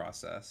due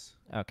process.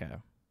 Okay,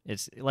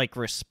 it's like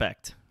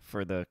respect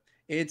for the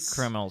It's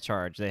criminal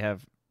charge. They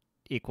have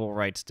equal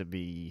rights to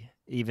be,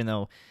 even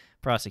though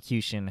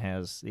prosecution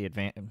has the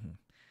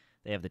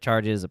they have the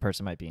charges. The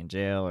person might be in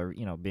jail or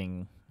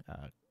being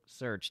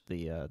searched.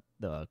 The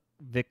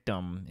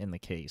victim in the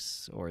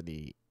case or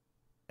the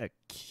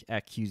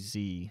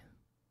accusee.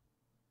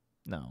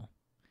 No.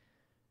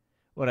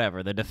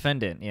 Whatever, the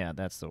defendant, yeah,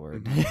 that's the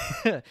word.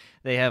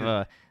 They have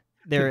a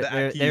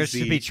they're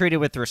to be treated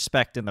with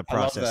respect in the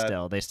process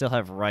still. They still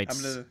have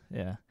rights.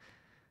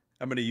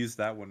 I'm gonna use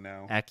that one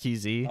now.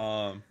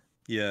 Accusee?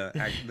 Yeah,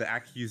 the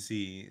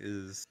accusee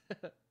is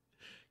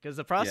because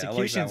the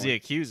prosecution's the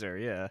accuser,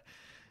 yeah.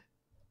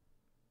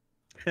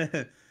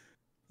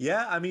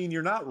 Yeah, I mean,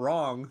 you're not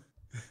wrong.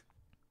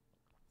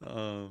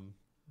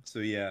 So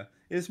yeah,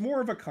 it's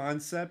more of a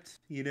concept,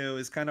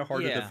 it's kind of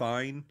hard to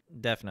define.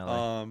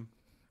 Definitely.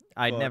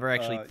 I'd never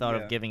actually thought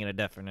of giving it a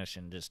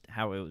definition. Just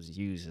how it was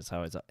used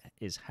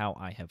is how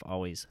I have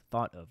always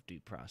thought of due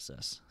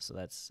process. So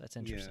that's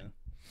interesting.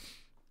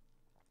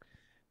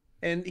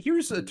 Yeah. And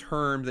here's a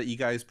term that you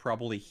guys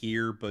probably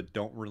hear but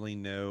don't really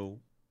know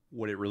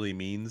what it really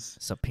means.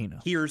 Subpoena.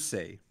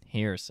 Hearsay.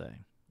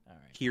 Hearsay. All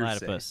right.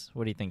 Hearsay. Platypus,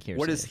 what do you think hearsay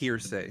What is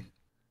hearsay?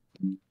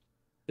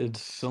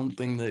 It's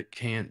something that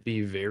can't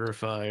be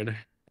verified.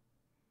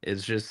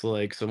 It's just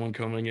like someone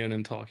coming in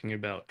and talking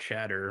about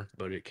chatter,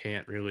 but it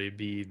can't really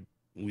be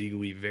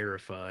legally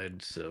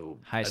verified. So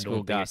high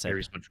school gossip.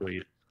 Carries much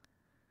weight.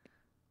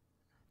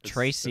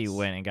 Tracy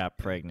went and got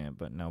pregnant,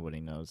 but nobody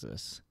knows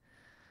this.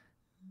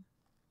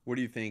 What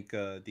do you think,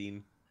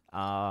 Dean?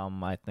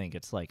 I think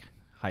it's like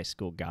high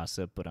school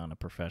gossip, but on a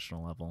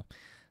professional level.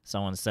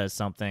 Someone says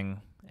something,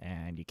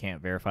 and you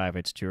can't verify if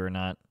it's true or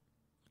not.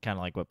 Kind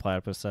of like what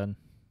Platypus said.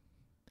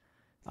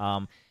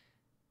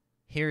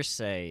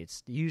 Hearsay.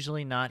 It's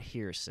usually not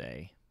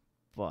hearsay,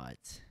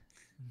 but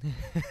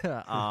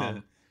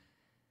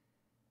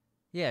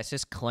yeah, it's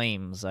just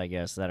claims, I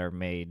guess, that are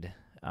made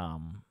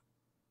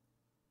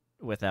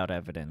without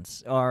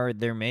evidence, or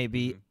there may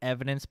be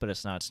evidence, but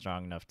it's not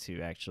strong enough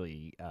to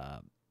actually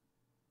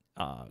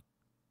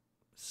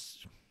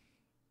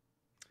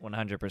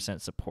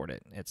 100% support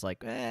it. It's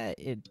like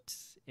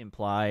it's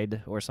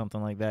implied or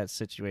something like that,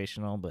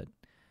 situational, but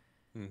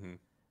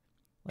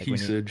like he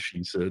said,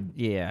 she said,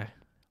 yeah.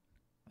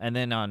 And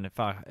then on the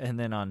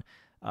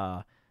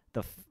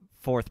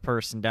fourth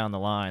person down the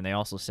line, they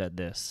also said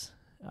this.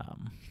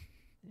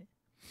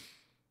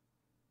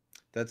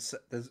 That's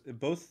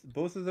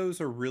both of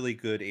those are really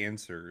good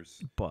answers.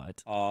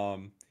 But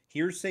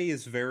hearsay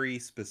is very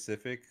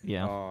specific.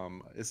 Yeah.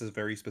 This is a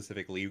very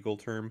specific legal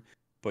term.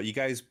 But you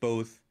guys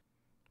both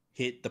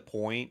hit the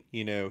point.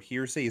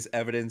 Hearsay is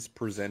evidence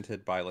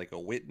presented by like a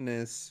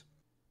witness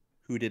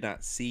who did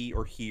not see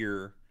or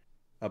hear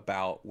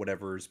about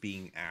whatever is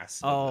being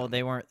asked. Oh,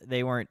 they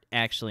weren't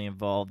actually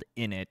involved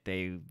in it.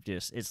 They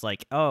just, it's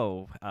like,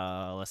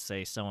 let's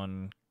say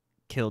someone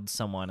killed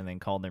someone and then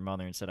called their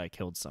mother and said, I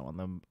killed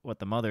someone. What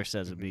the mother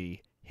says would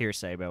be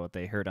hearsay about what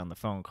they heard on the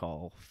phone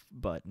call,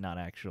 but not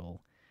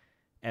actual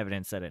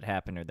evidence that it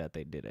happened or that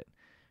they did it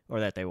or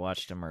that they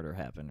watched a murder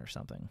happen or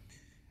something.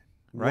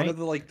 Right? One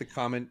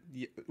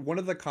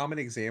of the common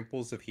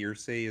examples of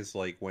hearsay is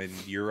like when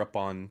you're up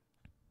on,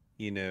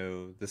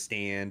 the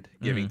stand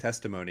giving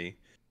testimony,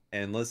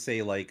 and let's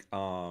say like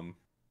I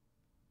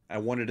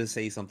wanted to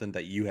say something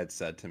that you had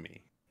said to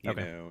me.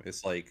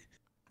 It's like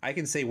I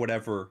can say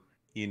whatever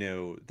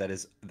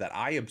that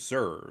I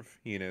observe.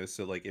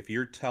 So like if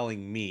you're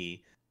telling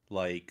me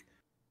like,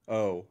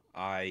 oh,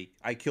 I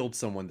killed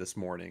someone this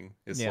morning,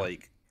 it's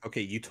like,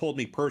 okay, you told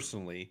me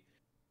personally.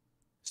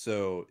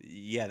 So,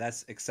 yeah,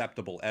 that's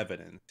acceptable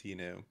evidence,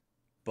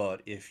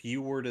 But if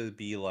you were to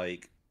be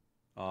like,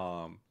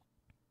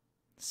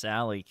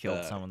 Sally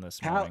killed someone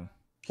this morning.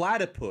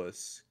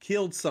 Platypus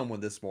killed someone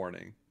this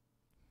morning.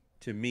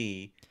 To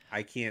me,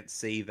 I can't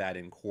say that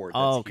in court.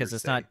 Oh, because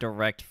it's not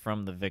direct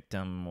from the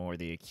victim or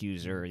the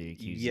accuser or the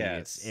accusee.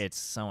 Yes. It's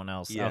someone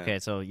else. Yeah. Okay,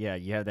 so yeah,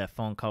 you have that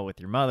phone call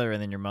with your mother,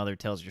 and then your mother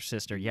tells your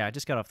sister, yeah, I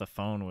just got off the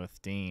phone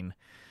with Dean.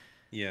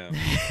 Yeah.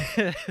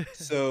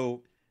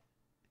 So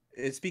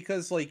it's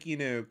because, like,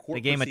 court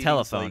the game of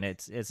telephone.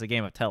 Like, it's a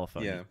game of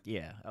telephone. Yeah.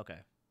 Yeah. Okay.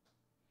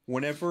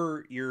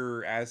 Whenever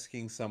you're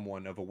asking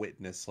someone of a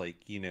witness, like,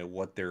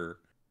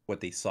 what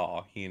they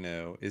saw,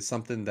 is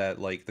something that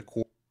like the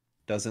court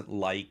doesn't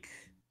like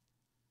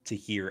to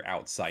hear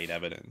outside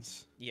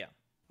evidence. Yeah.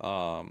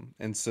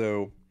 And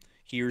so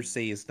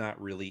hearsay is not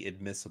really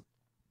admissible.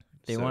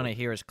 They want to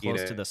hear as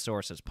close to the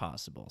source as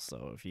possible.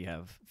 So if you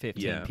have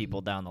 15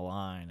 people down the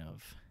line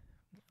of,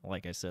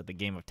 like I said, the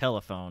game of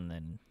telephone,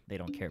 then they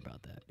don't care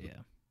about that.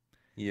 Yeah.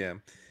 Yeah.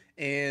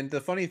 And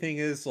the funny thing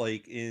is,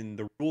 like, in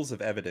the rules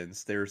of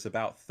evidence, there's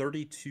about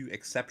 32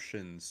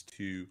 exceptions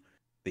to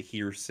the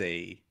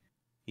hearsay,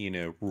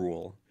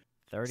 rule.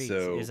 30.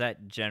 So, is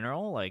that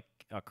general, like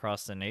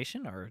across the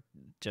nation, or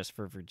just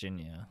for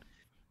Virginia?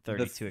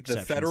 32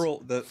 exceptions.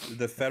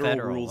 The federal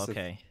rules.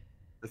 Okay.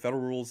 The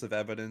federal rules of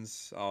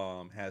evidence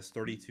has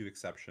 32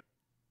 exceptions.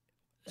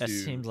 That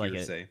seems like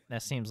hearsay.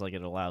 That seems like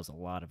it allows a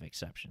lot of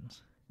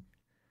exceptions.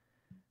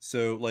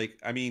 So, like,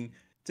 I mean,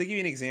 to give you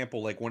an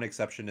example, like one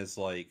exception is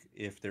like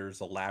if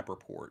there's a lab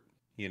report,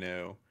 you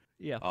know.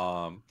 Yeah.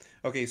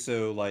 Okay,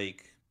 so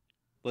like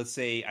let's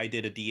say I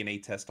did a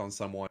DNA test on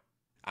someone.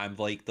 I'm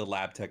like the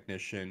lab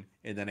technician,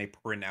 and then I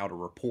print out a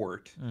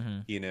report,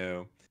 you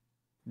know.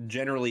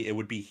 Generally it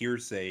would be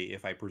hearsay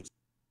if I present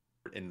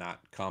and not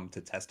come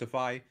to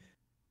testify.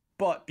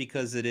 But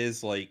because it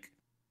is like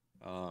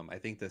I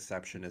think the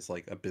exception is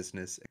like a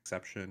business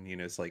exception, you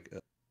know, it's like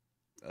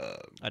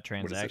A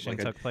transaction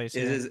like took place.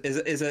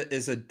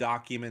 is a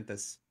document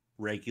that's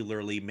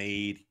regularly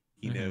made,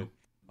 you Mm-hmm.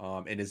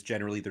 know, and is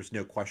generally there's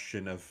no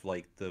question of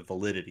like the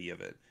validity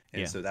of it,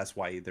 and Yeah. so that's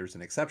why there's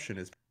an exception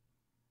is,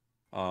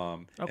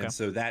 Okay. and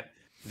so that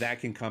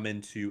can come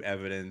into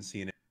evidence,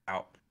 you know,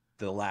 about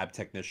the lab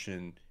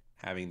technician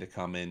having to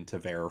come in to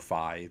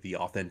verify the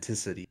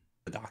authenticity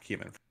of the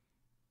document.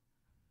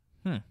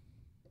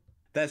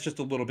 That's just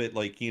a little bit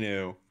like, you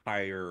know,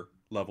 higher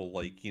level,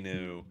 like, you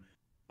know,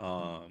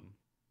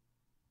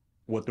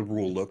 what the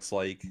rule looks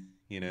like,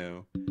 you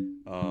know,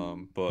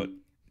 but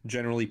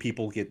generally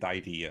people get the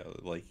idea,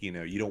 like, you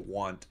know, you don't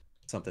want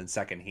something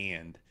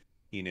secondhand,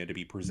 you know, to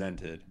be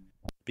presented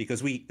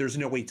because there's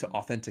no way to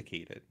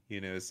authenticate it,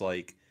 you know. It's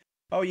like,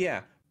 oh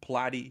yeah,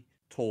 Platy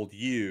told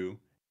you,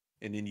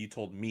 and then you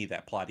told me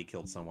that Platy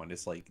killed someone.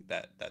 It's like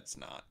that's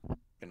not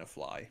gonna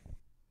fly.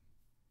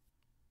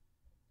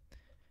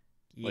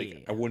 Yeah.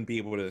 Like I wouldn't be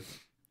able to.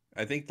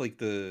 I think like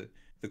the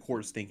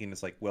court's thinking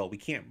is like, well, we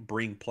can't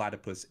bring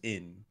Platypus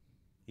in,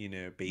 you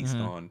know, based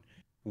on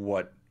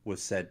what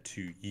was said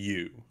to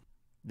you,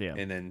 Yeah.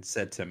 and then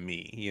said to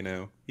me. You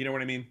know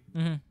what I mean?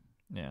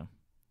 Yeah.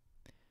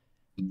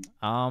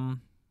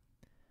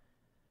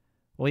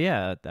 Well,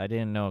 yeah, I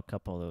didn't know a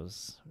couple of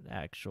those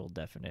actual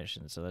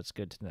definitions, so that's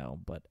good to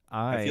know. But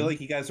I feel like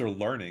you guys are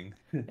learning.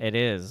 it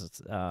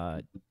is.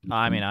 I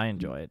mean, I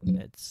enjoy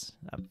it.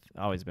 I've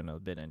always been a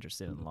bit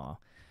interested in law.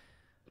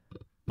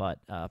 But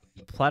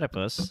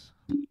platypus,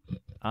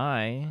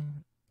 I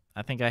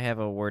think I have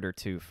a word or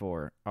two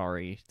for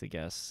Ari to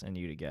guess and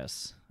you to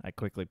guess. I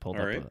quickly pulled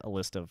All up right. a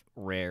list of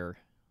rare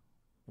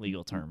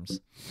legal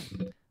terms.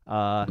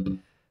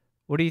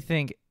 What do you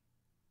think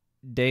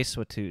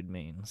desuetude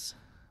means?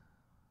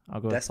 I'll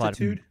go with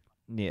Destitute?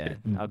 Yeah,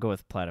 I'll go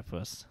with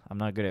platypus. I'm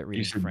not good at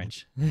reading said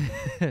French.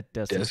 Desuetude.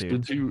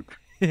 Destitute.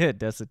 Yeah,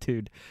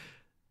 desuetude.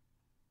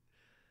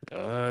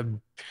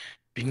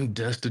 Being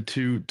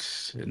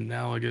destitute,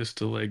 analogous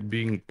to like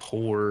being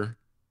poor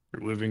or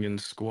living in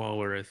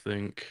squalor, I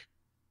think.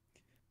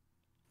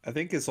 I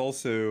think it's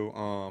also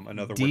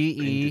another word for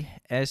Desuetude.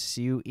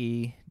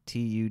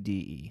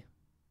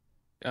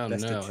 Oh no, I thought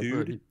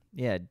destitute.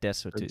 Yeah,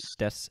 desuetude.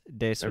 Never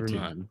Desuetude.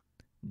 mind.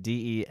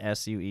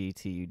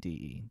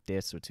 Desuetude.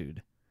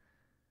 Desuetude.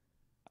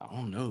 I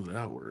don't know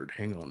that word.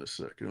 Hang on a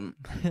second.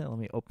 Let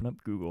me open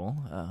up Google.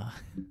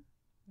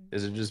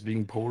 Is it just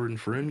being poor in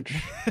French?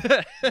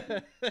 Yeah.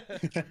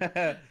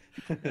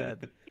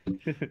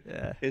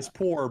 It's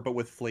poor but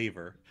with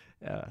flavor.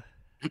 There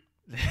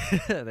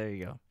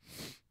you go.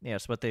 Yeah,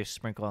 it's what they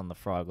sprinkle on the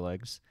frog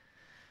legs.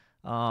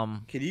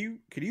 Can you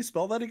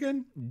spell that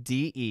again?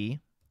 Desuetude.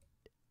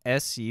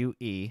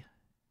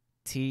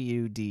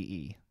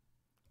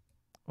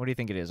 What do you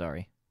think it is,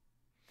 Ari?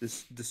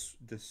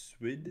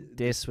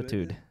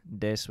 Desuetude.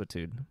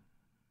 Desuetude.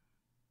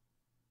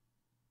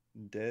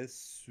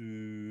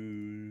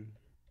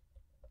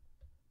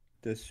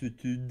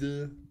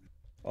 Desuetude.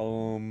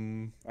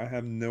 I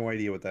have no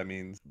idea what that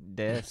means.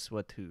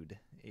 Desuetude.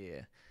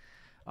 Yeah.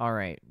 All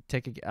right.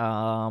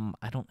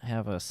 I don't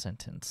have a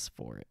sentence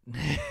for it.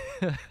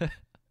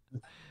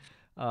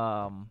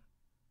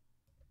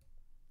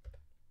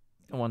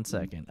 One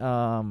second.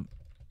 I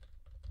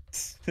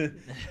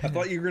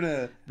thought you were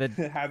gonna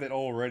have it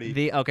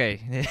already.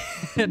 Okay.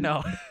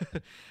 No.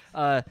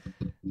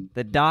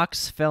 The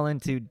docks fell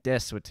into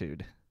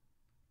desuetude.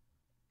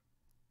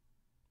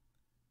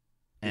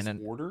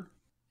 Disorder?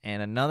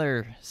 And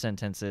another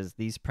sentence is,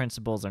 these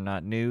principles are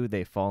not new,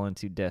 they fall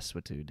into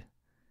desuetude.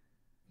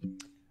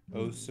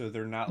 Oh, so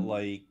they're not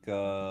like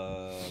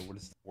what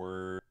is the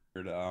word?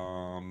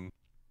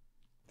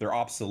 They're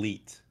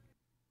obsolete.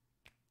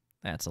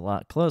 That's a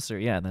lot closer.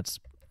 Yeah, that's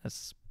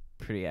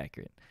pretty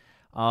accurate.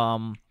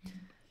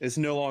 It's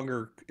no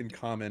longer in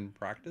common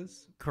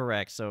practice?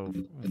 Correct. So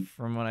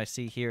from what I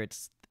see here,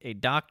 it's a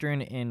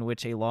doctrine in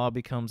which a law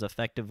becomes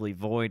effectively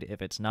void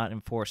if it's not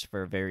enforced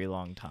for a very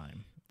long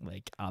time.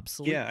 Like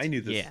obsolete. Yeah, I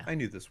knew this. Yeah. I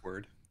knew this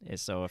word.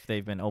 So if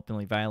they've been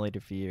openly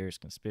violated for years,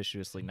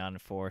 conspicuously not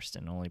enforced,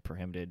 and only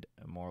prohibited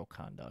immoral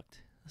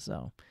conduct.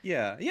 So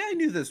yeah, I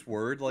knew this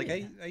word. Like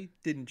I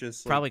didn't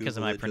just probably because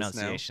of my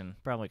pronunciation.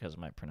 Probably because of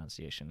my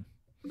pronunciation.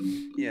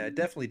 Yeah, I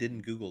definitely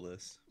didn't Google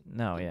this.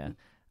 No, yeah.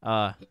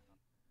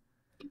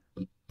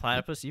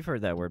 Platypus, you've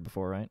heard that word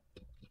before, right?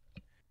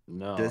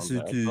 No, I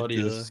thought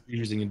he was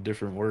using a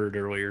different word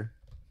earlier.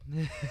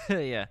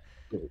 Yeah.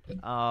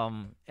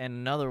 And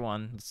another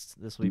one,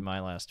 this will be my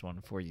last one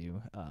for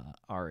you,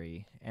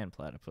 Ari and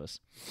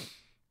Platypus.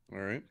 All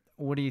right.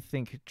 What do you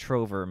think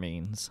Trover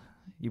means?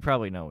 You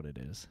probably know what it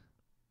is.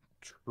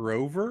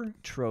 Trover?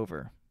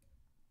 Trover.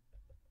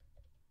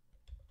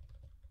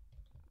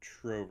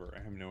 Trover?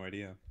 I have no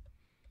idea.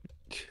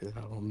 I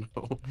don't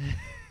know.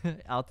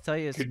 I'll tell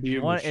you, Could be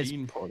a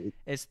machine part.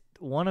 it's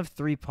one of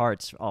 3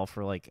 parts, all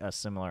for like a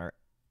similar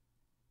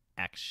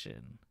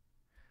action.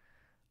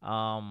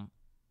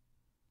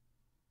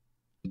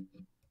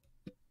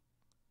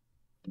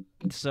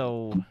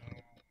 So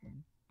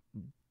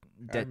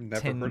I've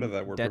never heard of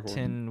that word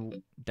before.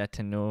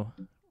 Detenu,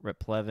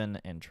 replevin,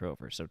 and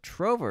trover. So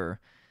trover,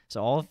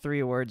 so all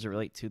 3 words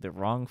relate to the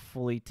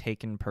wrongfully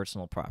taken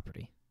personal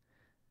property.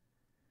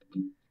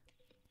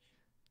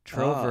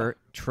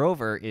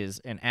 Trover is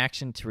an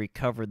action to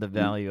recover the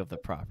value of the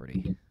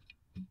property.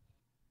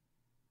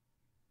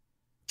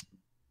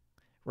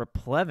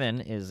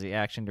 Replevin is the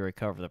action to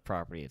recover the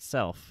property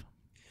itself.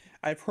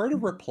 I've heard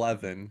of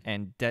replevin.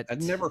 And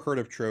I've never heard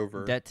of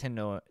trover.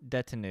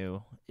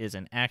 Detenu is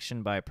an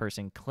action by a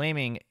person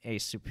claiming a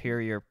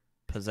superior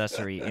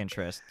possessory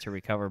interest to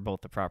recover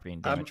both the property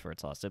and damage for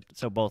its loss.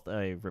 So both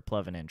a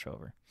replevin and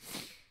trover.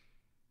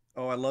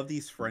 Oh, I love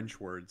these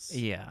French words.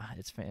 Yeah,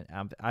 it's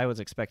I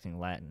was expecting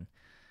Latin.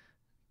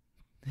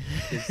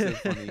 It's so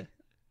funny.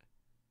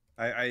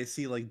 I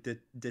see like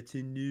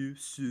détenu,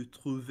 se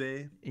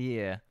trouver.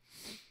 Yeah.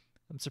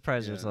 I'm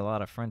surprised there's a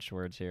lot of French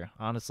words here.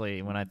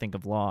 Honestly, when I think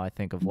of law, I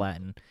think of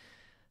Latin.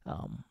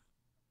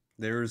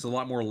 There's a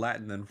lot more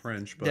Latin than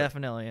French, but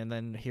definitely. And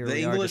then here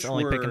we English are just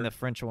only picking the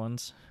French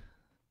ones.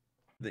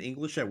 The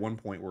English at one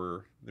point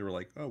they were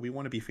like, oh, we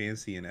want to be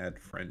fancy and add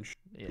French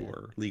to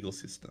our legal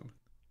system.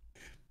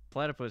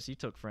 Platypus, you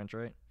took French,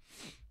 right?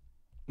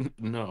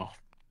 No,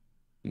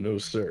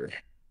 sir.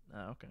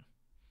 Oh, okay.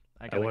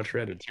 I watch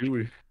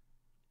Ratatouille.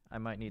 I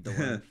might need to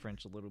learn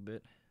French a little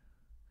bit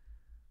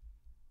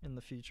in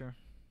the future.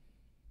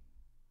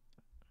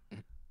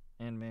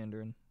 And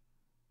Mandarin.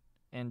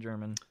 And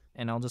German.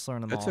 And I'll just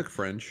learn them all. I took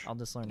French. I'll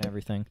just learn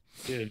everything.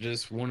 Yeah,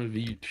 just one of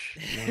each.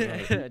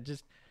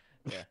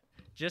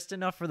 Just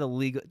enough for the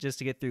legal, just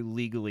to get through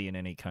legally in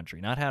any country.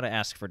 Not how to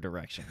ask for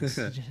directions.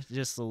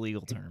 just the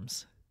legal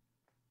terms.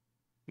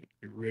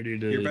 You're ready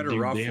to do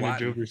damage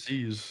Latin.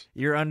 Overseas.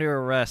 You're under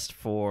arrest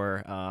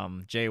for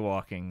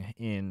jaywalking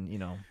in,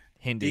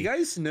 Hindi. Do you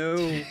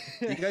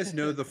guys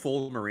know the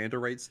full Miranda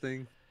Rights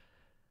thing?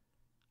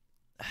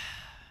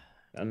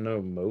 I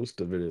know most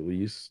of it, at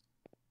least.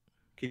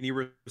 Can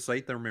you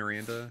recite their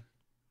Miranda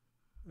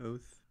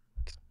oath?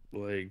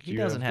 Like, he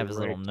doesn't have his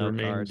little note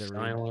card to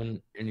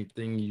silent.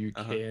 Anything you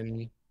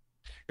can,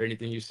 or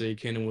anything you say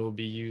can and will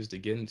be used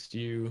against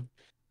you.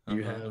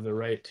 You have the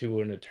right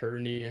to an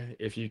attorney.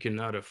 If you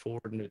cannot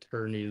afford an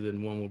attorney,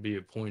 then one will be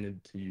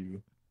appointed to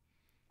you.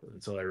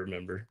 That's all I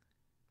remember.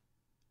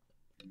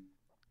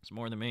 It's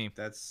more than me.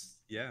 That's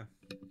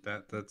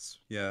That's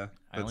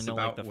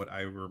about what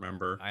I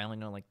remember. I only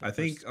know I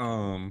think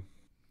let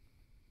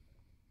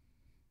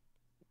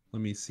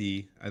me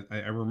see.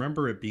 I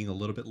remember it being a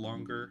little bit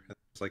longer.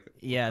 It's like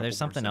there's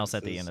something else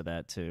at the end of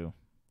that too.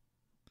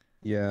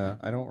 Yeah,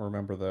 I don't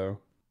remember though.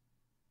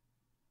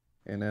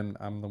 And then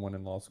I'm the one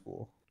in law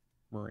school.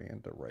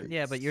 Miranda Rights.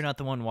 Yeah, but you're not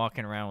the one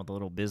walking around with a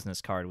little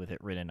business card with it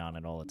written on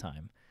it all the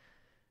time.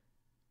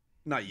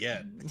 Not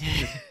yet.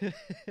 What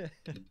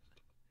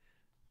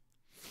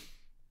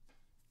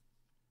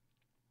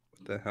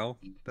the hell?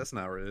 That's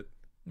not it.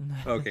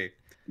 Okay.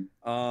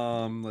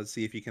 Let's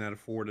see. If you cannot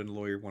afford a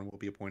lawyer, one will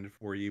be appointed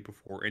for you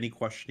before any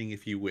questioning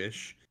if you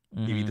wish.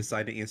 If you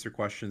decide to answer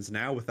questions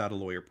now without a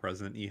lawyer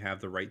present, you have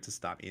the right to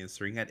stop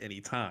answering at any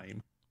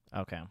time.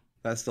 Okay.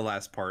 That's the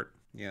last part.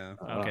 Yeah.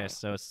 Okay,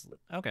 so it's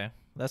okay.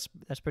 That's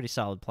pretty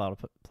solid,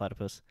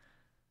 Platypus.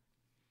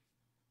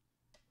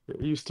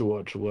 I used to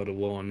watch a lot of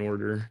Law and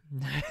Order.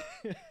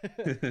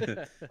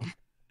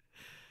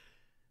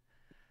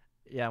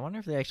 Yeah, I wonder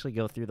if they actually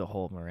go through the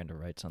whole Miranda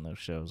Rights on those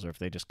shows, or if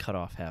they just cut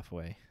off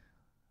halfway.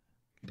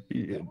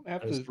 Yeah,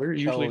 have to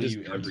usually just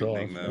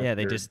everything though. Yeah,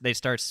 they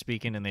start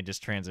speaking and they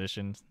just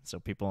transition, so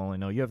people only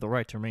know you have the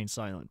right to remain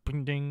silent.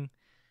 Bing ding.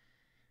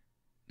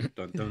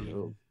 Dun,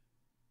 dun.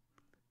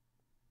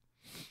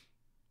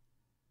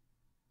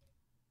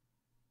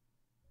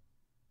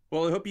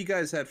 Well, I hope you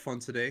guys had fun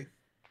today.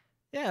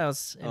 Yeah, it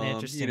was an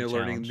interesting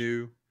challenge.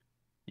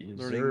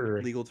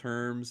 learning legal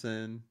terms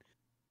and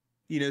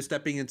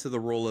stepping into the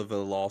role of a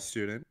law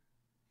student.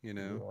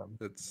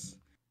 That's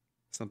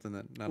something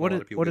that not a lot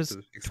of people get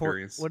to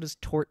experience. What does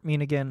tort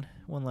mean again?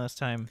 One last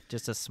time,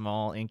 just a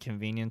small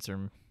inconvenience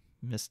or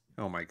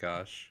Oh my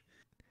gosh,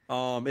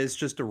 it's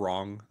just a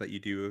wrong that you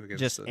do against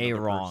just a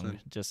wrong, person.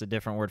 Just a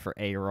different word for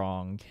a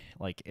wrong,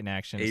 like an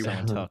action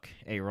someone took,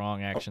 a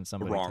wrong action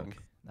somebody took.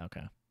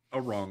 Okay. A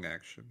wrong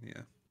action,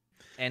 yeah.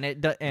 And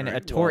a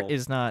tort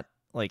is not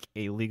like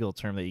a legal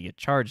term that you get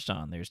charged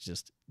on. There's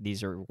just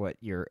these are what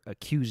you're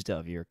accused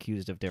of. You're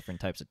accused of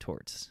different types of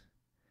torts.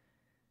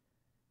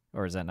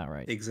 Or is that not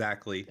right?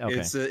 Exactly.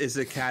 Okay. It's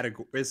a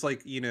category. It's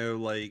like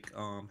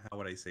how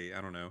would I say?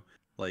 I don't know.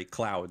 Like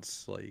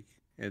clouds,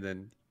 and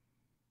then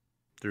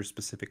there's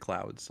specific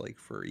clouds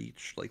for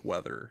each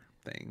weather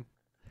thing.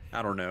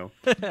 I don't know.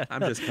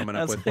 I'm just coming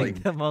up with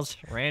the most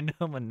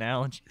random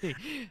analogy.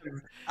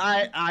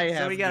 I have.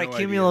 So we got no a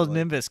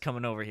cumulonimbus idea,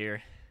 coming over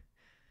here.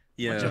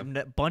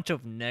 Yeah, Bunch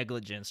of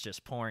negligence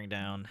just pouring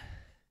down.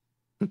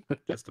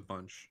 just a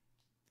bunch.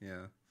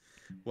 Yeah.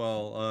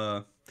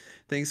 Well,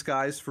 thanks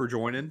guys for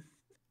joining.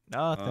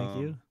 Oh, thank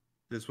you.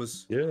 This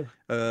was Yeah.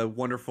 a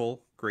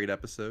wonderful, great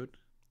episode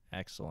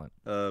Excellent.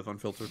 of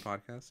Unfiltered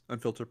Pineapple Podcast.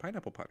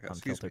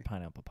 Excuse me. Unfiltered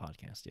Pineapple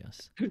Podcast,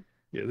 yes.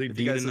 Yeah, I think If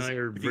you Dean guys and I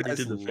are if you ready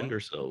to guys defend love-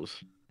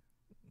 ourselves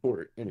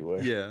for it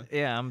anyway. Yeah.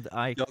 Yeah,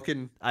 Y'all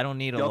can I don't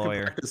need a y'all can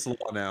lawyer. practice law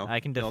now. I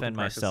can Y'all defend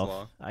practice myself.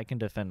 law. I can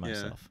defend Yeah.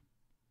 myself.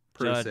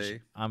 Pro Judge,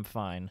 se. I'm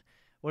fine.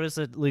 What is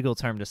the legal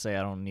term to say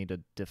I don't need a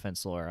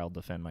defense lawyer? I'll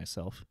defend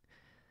myself.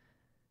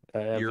 I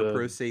have You're a a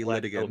pro se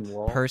black belt litigant. in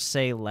law. Per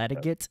se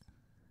litigant?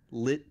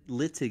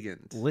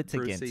 Litigant. Pro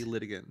Litigant. se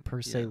litigant.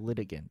 Per se Yeah.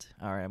 litigant.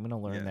 All right, I'm going to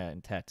learn Yeah. that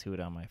and tattoo it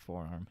on my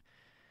forearm.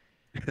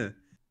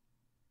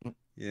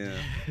 Yeah.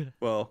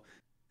 Well.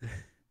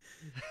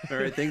 All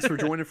right. Thanks for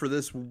joining for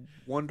this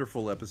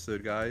wonderful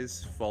episode,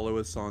 guys. Follow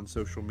us on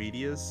social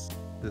medias.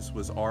 This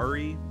was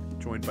Ari,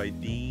 joined by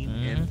Dean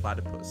and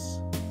Platypus.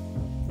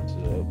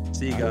 So,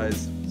 See you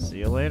guys. See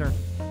you later.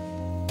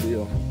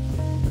 deal.